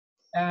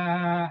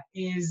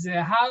 is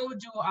how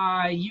do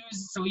I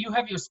use, so you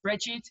have your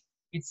spreadsheet.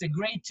 It's a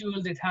great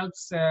tool that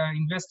helps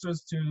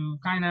investors to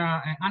kind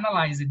of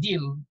analyze a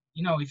deal,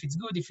 if it's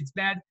good, if it's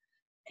bad.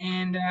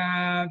 And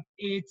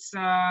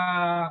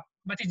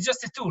but it's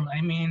just a tool.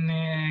 I mean,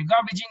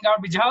 garbage in,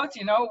 garbage out,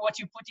 what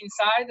you put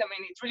inside. I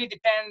mean, it really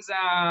depends.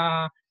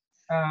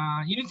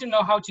 You need to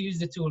know how to use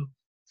the tool.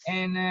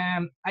 And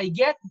I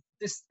get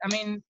this, I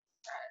mean,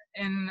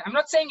 and I'm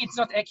not saying it's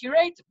not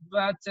accurate,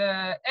 but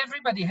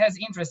everybody has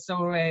interest. So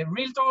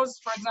realtors,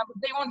 for example,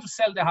 they want to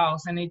sell the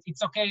house, and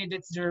it's okay.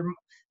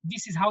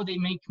 This is how they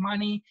make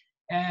money.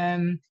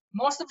 And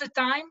most of the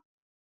time,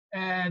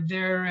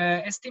 their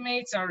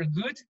estimates are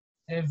good.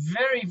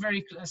 Very,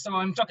 very. So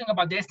I'm talking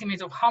about the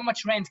estimates of how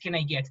much rent can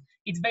I get.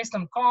 It's based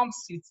on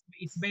comps.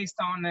 It's based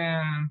on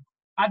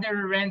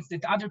other rents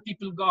that other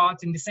people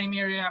got in the same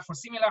area for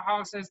similar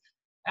houses.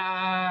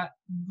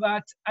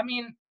 But I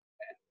mean,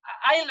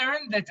 I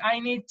learned that I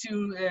need to,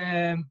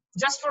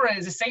 just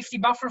as a safety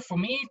buffer for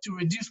me, to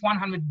reduce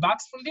 $100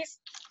 from this.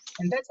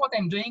 And that's what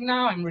I'm doing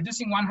now. I'm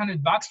reducing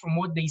 $100 from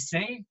what they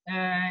say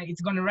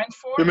it's going to rent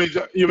for.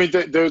 You mean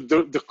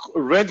the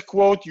rent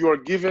quote you are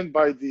given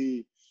by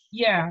the...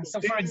 Yeah. So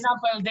for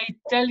example, they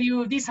tell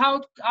you this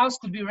house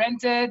could be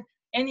rented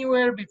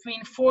anywhere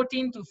between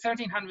 $1,400 to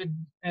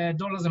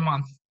 $1,300 a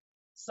month.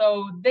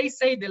 So they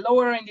say the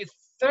lower end is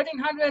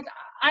 $1,300.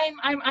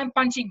 I'm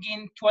punching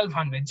in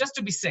 $1,200 just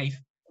to be safe.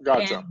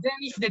 Gotcha. And then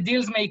if the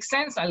deals make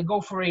sense, I'll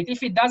go for it.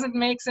 If it doesn't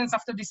make sense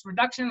after this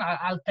reduction,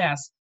 I'll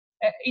pass.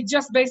 It's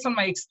just based on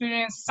my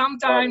experience.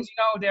 Sometimes,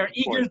 they're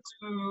eager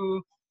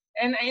to,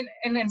 and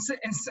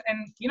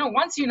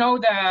once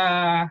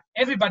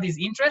everybody's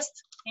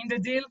interest in the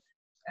deal,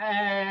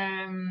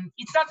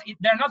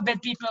 they're not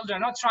bad people. They're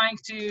not trying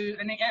to,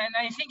 and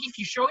I think if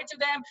you show it to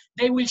them,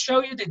 they will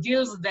show you the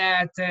deals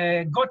that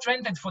got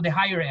rented for the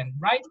higher end,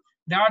 right?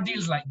 There are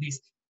deals like this,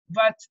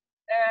 but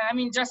I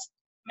mean, just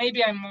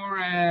maybe I'm more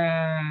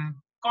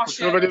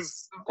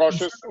cautious.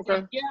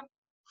 Okay. Yeah.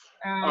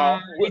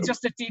 It's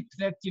just a tip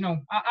that,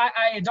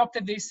 I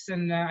adopted this,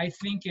 and I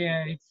think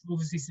it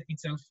proves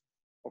itself.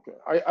 Okay.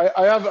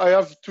 I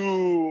have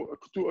two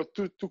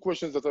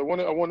questions that I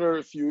wonder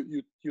if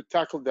you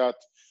tackled that,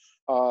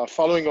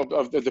 following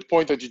of the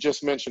point that you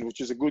just mentioned,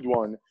 which is a good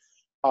one.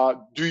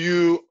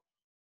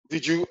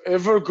 Did you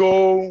ever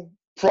go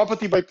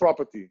property by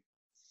property?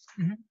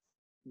 Mm-hmm.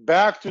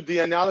 Back to the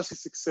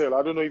analysis Excel?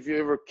 I don't know if you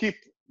ever keep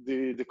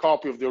the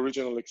copy of the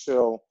original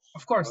Excel.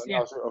 Of course,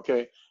 yeah.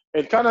 Okay.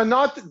 and kind of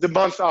not the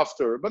month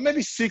after, but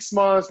maybe 6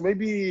 months,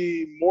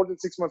 maybe more than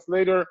 6 months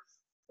later,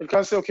 and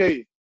kind of say,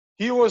 okay,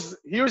 here's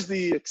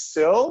the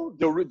Excel,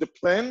 the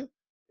plan,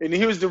 and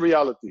here's the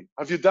reality.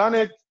 Have you done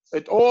it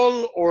at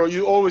all, or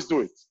you always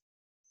do it?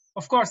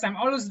 Of course, I'm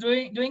always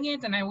doing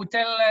it, and I would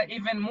tell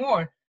even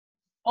more.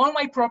 All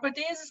my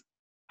properties,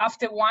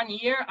 after 1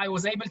 year, I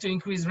was able to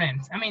increase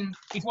rent. I mean,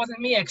 it wasn't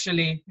me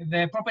actually.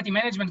 The property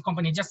management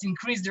company just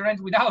increased the rent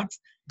without,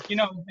 they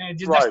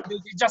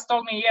just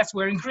told me, yes,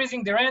 we're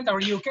increasing the rent. Are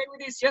you okay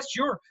with this? Yes,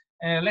 sure.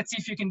 Let's see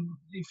if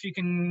you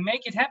can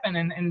make it happen,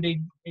 and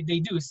they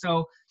do.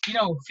 So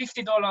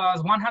 $50,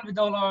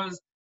 $100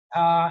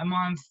 a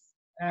month.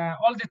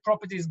 All the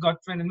properties got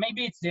rented.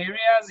 Maybe it's the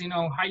areas,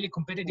 highly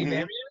competitive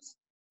areas.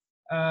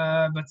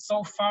 But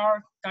so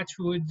far, touch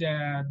wood,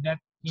 that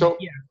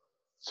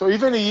So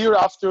even a year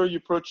after you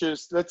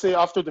purchased, let's say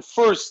after the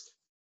first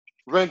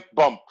rent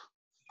bump,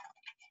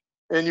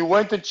 and you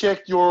went and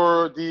checked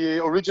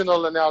the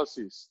original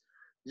analysis,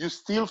 you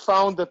still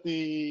found that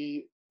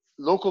the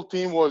local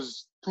team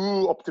was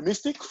too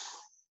optimistic?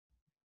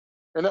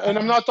 And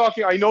I'm not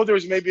talking, I know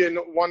there's maybe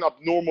one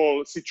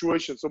abnormal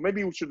situation, so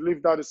maybe we should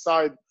leave that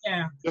aside,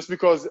 just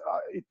because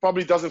it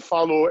probably doesn't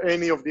follow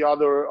any of the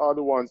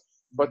other ones.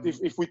 But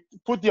if we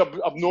put the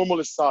abnormal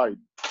aside,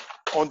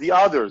 on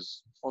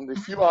the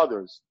few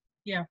others,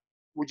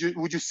 would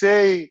you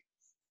say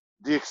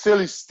the Excel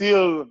is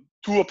still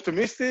too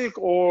optimistic,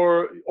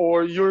 or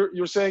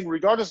you're saying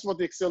regardless of what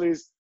the Excel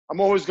is, I'm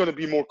always going to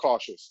be more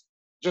cautious,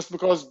 just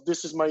because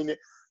this is my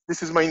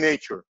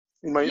nature.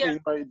 In my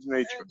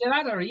nature. The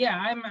latter,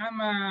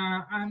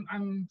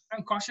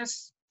 I'm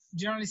cautious,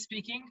 generally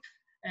speaking,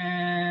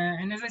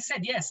 and as I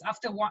said, yes.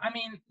 After one,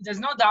 there's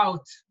no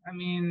doubt.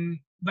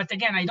 But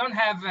again, I don't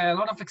have a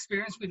lot of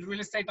experience with real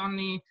estate.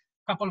 Only a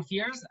couple of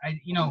years. I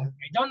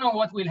don't know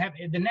what will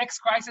happen. The next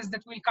crisis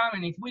that will come,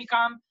 and it will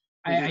come.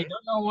 I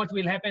don't know what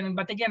will happen.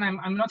 But again,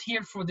 I'm not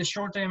here for the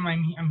short term.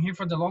 I'm here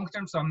for the long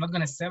term. So I'm not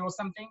going to sell or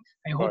something.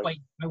 I hope I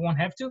won't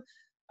have to.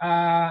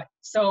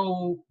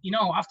 So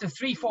after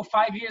 3, 4,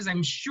 5 years,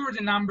 I'm sure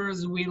the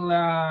numbers will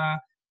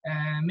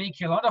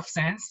make a lot of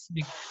sense.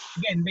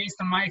 Again, based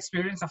on my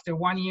experience, after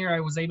 1 year, I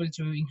was able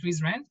to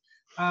increase rent.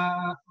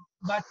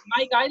 But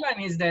my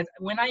guideline is that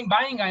when I'm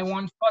buying, I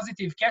want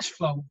positive cash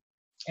flow.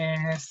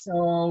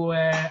 So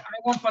I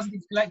want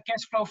positive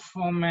cash flow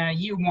from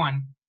year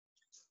one.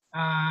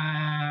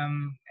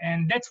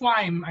 And that's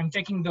why I'm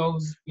taking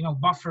those,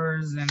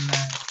 buffers and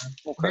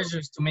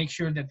measures to make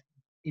sure that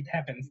it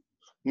happens.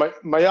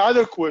 My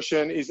other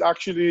question is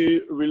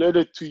actually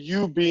related to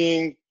you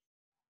being,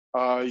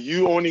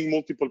 you owning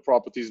multiple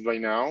properties by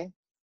now.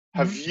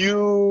 Have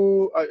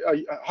you,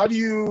 how do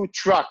you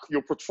track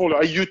your portfolio?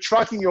 Are you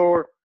tracking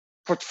your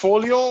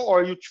portfolio,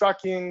 or are you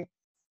tracking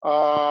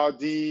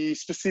the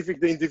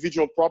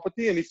individual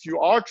property? And if you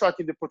are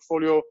tracking the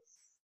portfolio,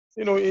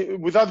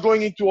 without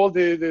going into all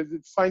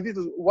the fine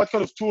details, what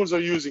kind of tools are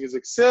you using? Is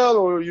Excel,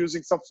 or are you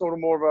using some sort of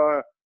more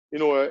of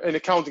an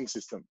accounting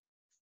system?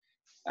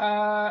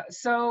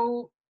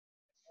 So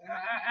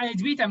I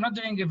admit I'm not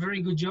doing a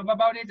very good job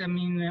about it.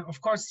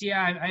 Of course,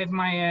 I have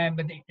my,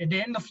 but at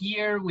the end of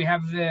year, we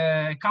have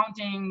the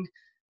accounting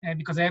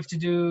because I have to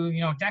do,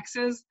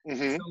 taxes.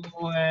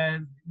 So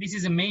this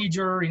is a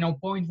major,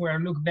 point where I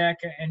look back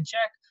and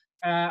check.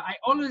 I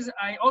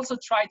also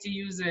try to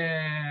use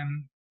a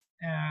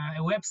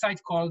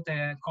website called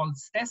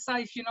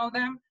Stessa, if you know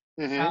them.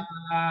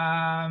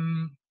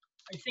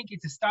 I think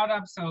it's a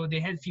startup, so they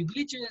had a few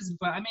glitches,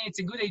 but it's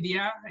a good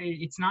idea.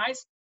 It's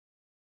nice.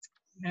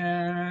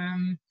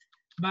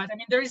 But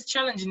there is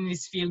challenge in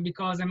this field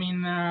because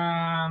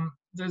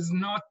there's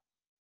not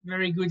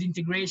very good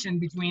integration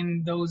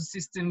between those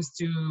systems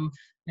to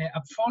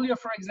Appfolio,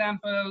 for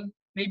example.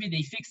 Maybe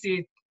they fixed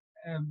it,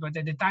 but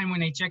at the time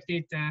when I checked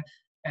it,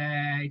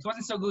 it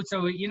wasn't so good.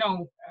 So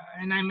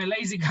and I'm a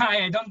lazy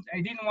guy. I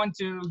didn't want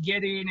to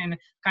get in and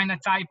kind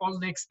of type all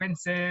the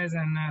expenses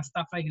and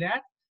stuff like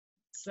that.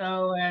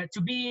 So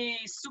to be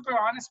super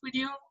honest with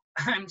you,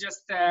 I'm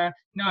just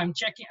I'm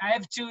checking. I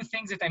have two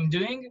things that I'm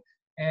doing.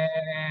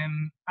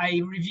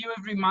 I review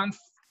every month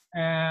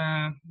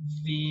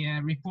the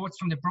reports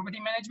from the property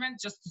management,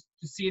 just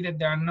to see that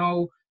there are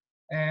no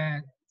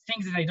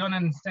things that I don't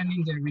understand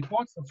in the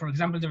report. So, for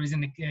example, there is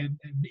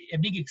a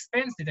big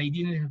expense that I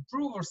didn't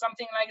approve or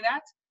something like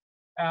that.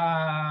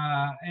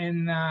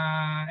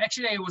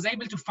 Actually, I was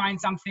able to find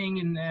something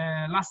in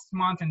last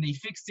month, and they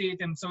fixed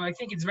it. And so I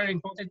think it's very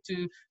important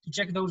to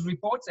check those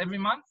reports every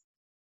month.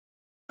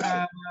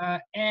 I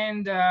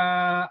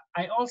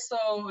also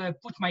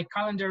put my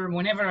calendar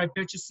whenever I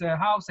purchase a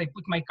house. I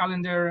put my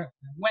calendar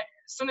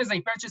as soon as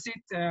I purchase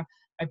it.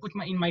 I put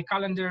in my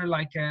calendar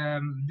like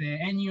the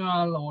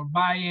annual or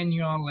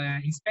biannual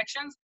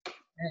inspections,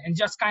 and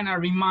just kind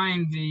of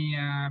remind the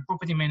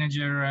property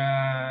manager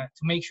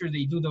to make sure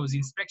they do those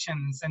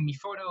inspections, send me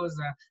photos,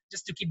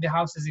 just to keep the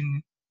houses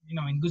in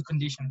good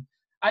condition.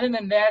 Other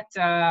than that,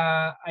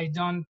 I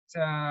don't.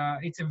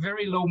 It's a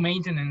very low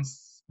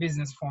maintenance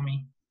business for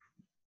me.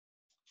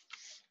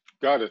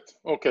 Got it.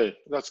 Okay,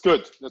 that's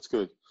good. That's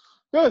good.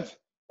 Good.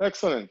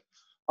 Excellent.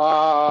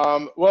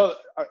 Well,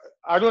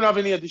 I don't have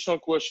any additional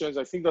questions.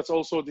 I think that's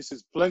also, this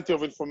is plenty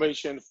of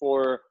information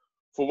for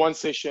one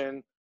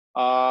session.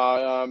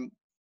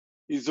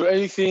 Is there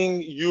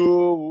anything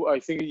I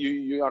think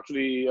you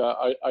actually,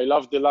 I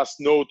love the last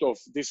note of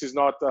this is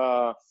not,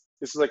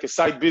 this is like a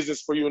side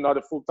business for you, not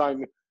a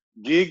full-time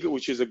gig,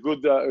 which is a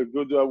good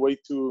way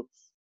to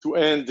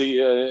end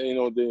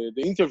the,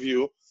 the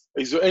interview.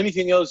 Is there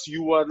anything else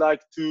you would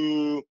like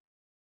to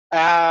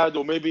add,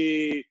 or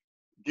maybe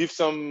give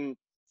some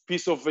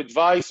piece of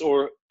advice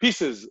or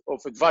pieces of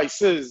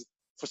advices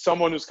for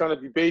someone who's kind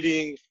of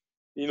debating,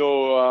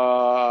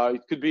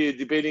 it could be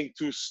debating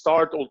to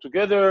start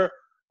altogether,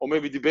 or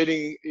maybe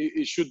debating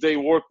should they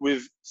work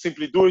with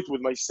Simply Do It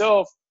with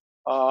myself,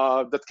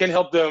 that can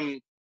help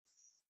them,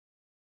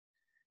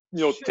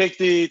 Sure. take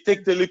the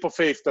leap of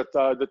faith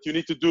that you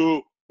need to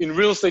do in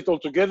real estate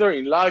altogether,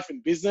 in life,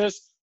 in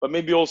business, but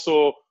maybe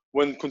also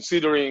when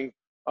considering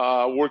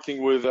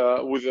working with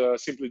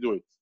Simply Do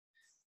It.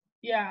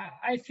 Yeah,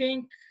 I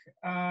think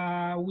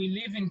we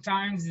live in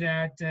times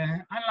that,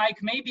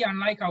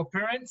 unlike our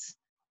parents,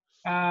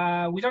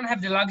 we don't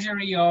have the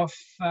luxury of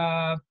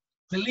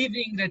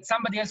believing that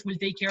somebody else will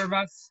take care of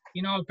us.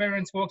 Our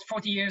parents worked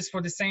 40 years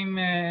for the same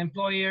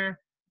employer.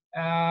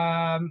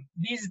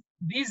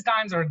 These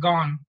times are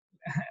gone,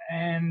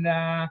 and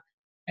I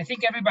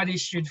think everybody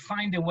should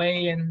find a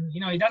way. And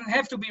it doesn't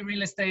have to be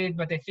real estate,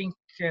 but I think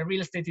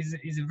real estate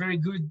is a very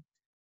good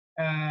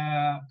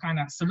kind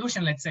of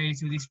solution, let's say,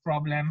 to this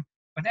problem.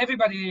 But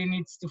everybody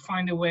needs to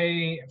find a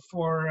way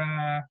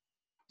to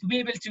be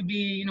able to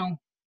be,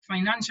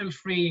 financial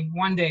free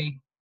one day,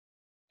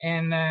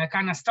 and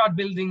kind of start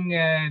building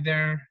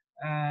their,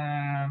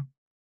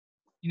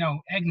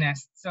 egg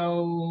nest.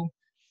 So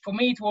for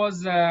me,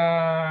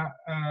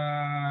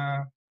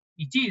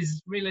 it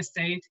is real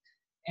estate,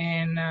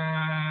 and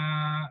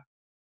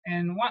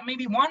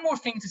maybe one more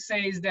thing to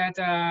say is that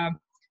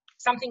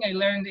something I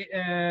learned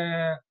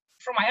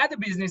from my other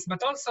business,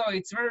 but also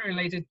it's very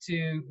related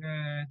to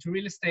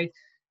real estate.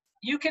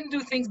 You can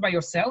do things by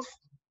yourself,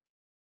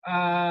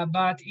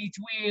 but it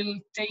will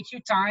take you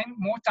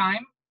more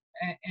time,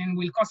 and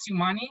will cost you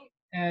money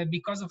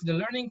because of the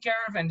learning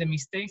curve and the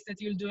mistakes that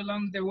you'll do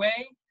along the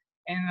way.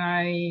 And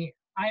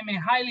I'm a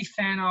highly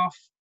fan of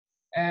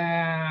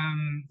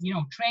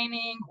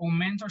training or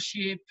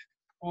mentorship,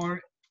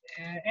 or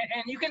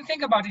and you can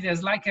think about it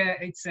as like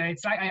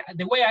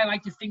the way I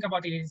like to think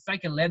about it is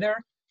like a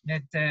ladder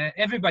that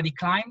everybody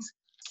climbs.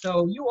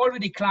 So you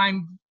already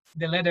climbed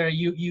the ladder.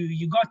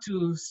 You got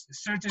to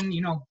certain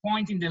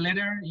point in the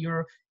ladder.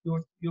 You're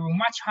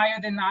much higher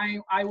than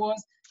I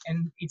was,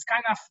 and it's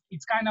kind of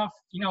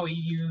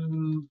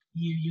you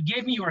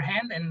gave me your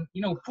hand and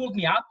pulled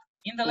me up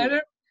in the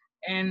ladder.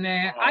 And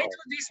I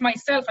do this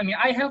myself. I mean,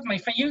 I help my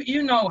friend.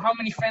 You know how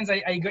many friends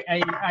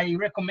I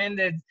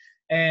recommended.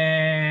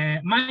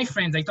 My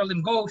friends, I told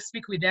them, go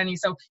speak with Danny.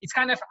 So it's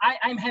kind of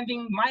I'm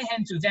handing my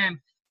hand to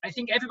them. I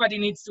think everybody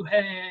needs to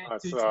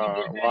help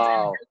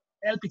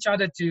each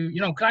other to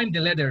climb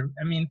the ladder.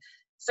 I mean,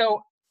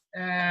 so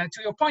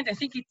to your point, I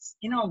think it's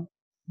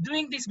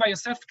doing this by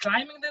yourself,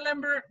 climbing the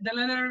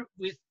ladder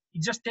it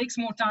just takes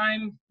more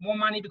time, more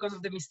money because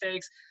of the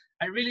mistakes.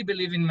 I really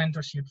believe in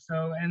mentorship.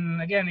 So,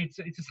 and again, it's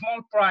a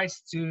small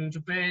price to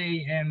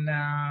pay, and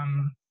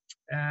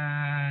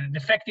the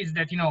fact is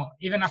that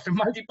even after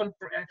multiple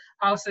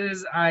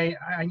houses,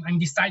 I'm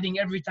deciding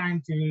every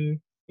time to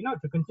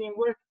continue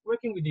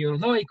working with you,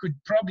 although I could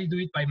probably do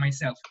it by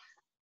myself.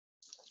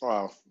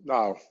 Wow,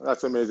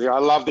 that's amazing. I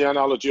love the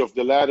analogy of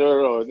the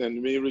ladder,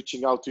 and me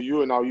reaching out to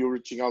you, and now you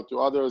reaching out to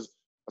others.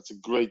 That's a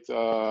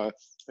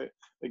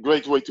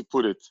great way to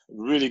put it.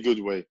 Really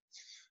good way.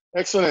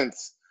 Excellent.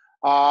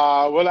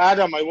 Well,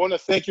 Adam, I want to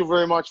thank you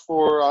very much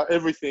for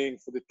everything,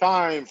 for the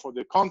time, for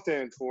the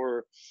content,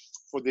 for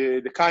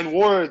the kind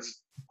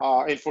words,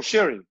 and for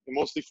sharing, and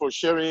mostly for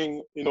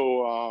sharing,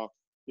 your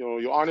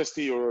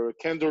honesty, your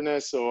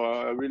candorness. So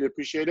I really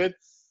appreciate it.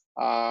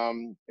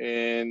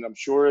 And I'm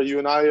sure you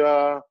and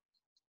I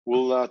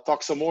will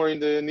talk some more in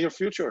the near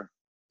future.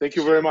 Thank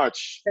you very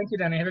much. Thank you,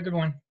 Danny. Have a good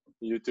one.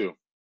 You too.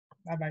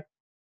 Bye-bye.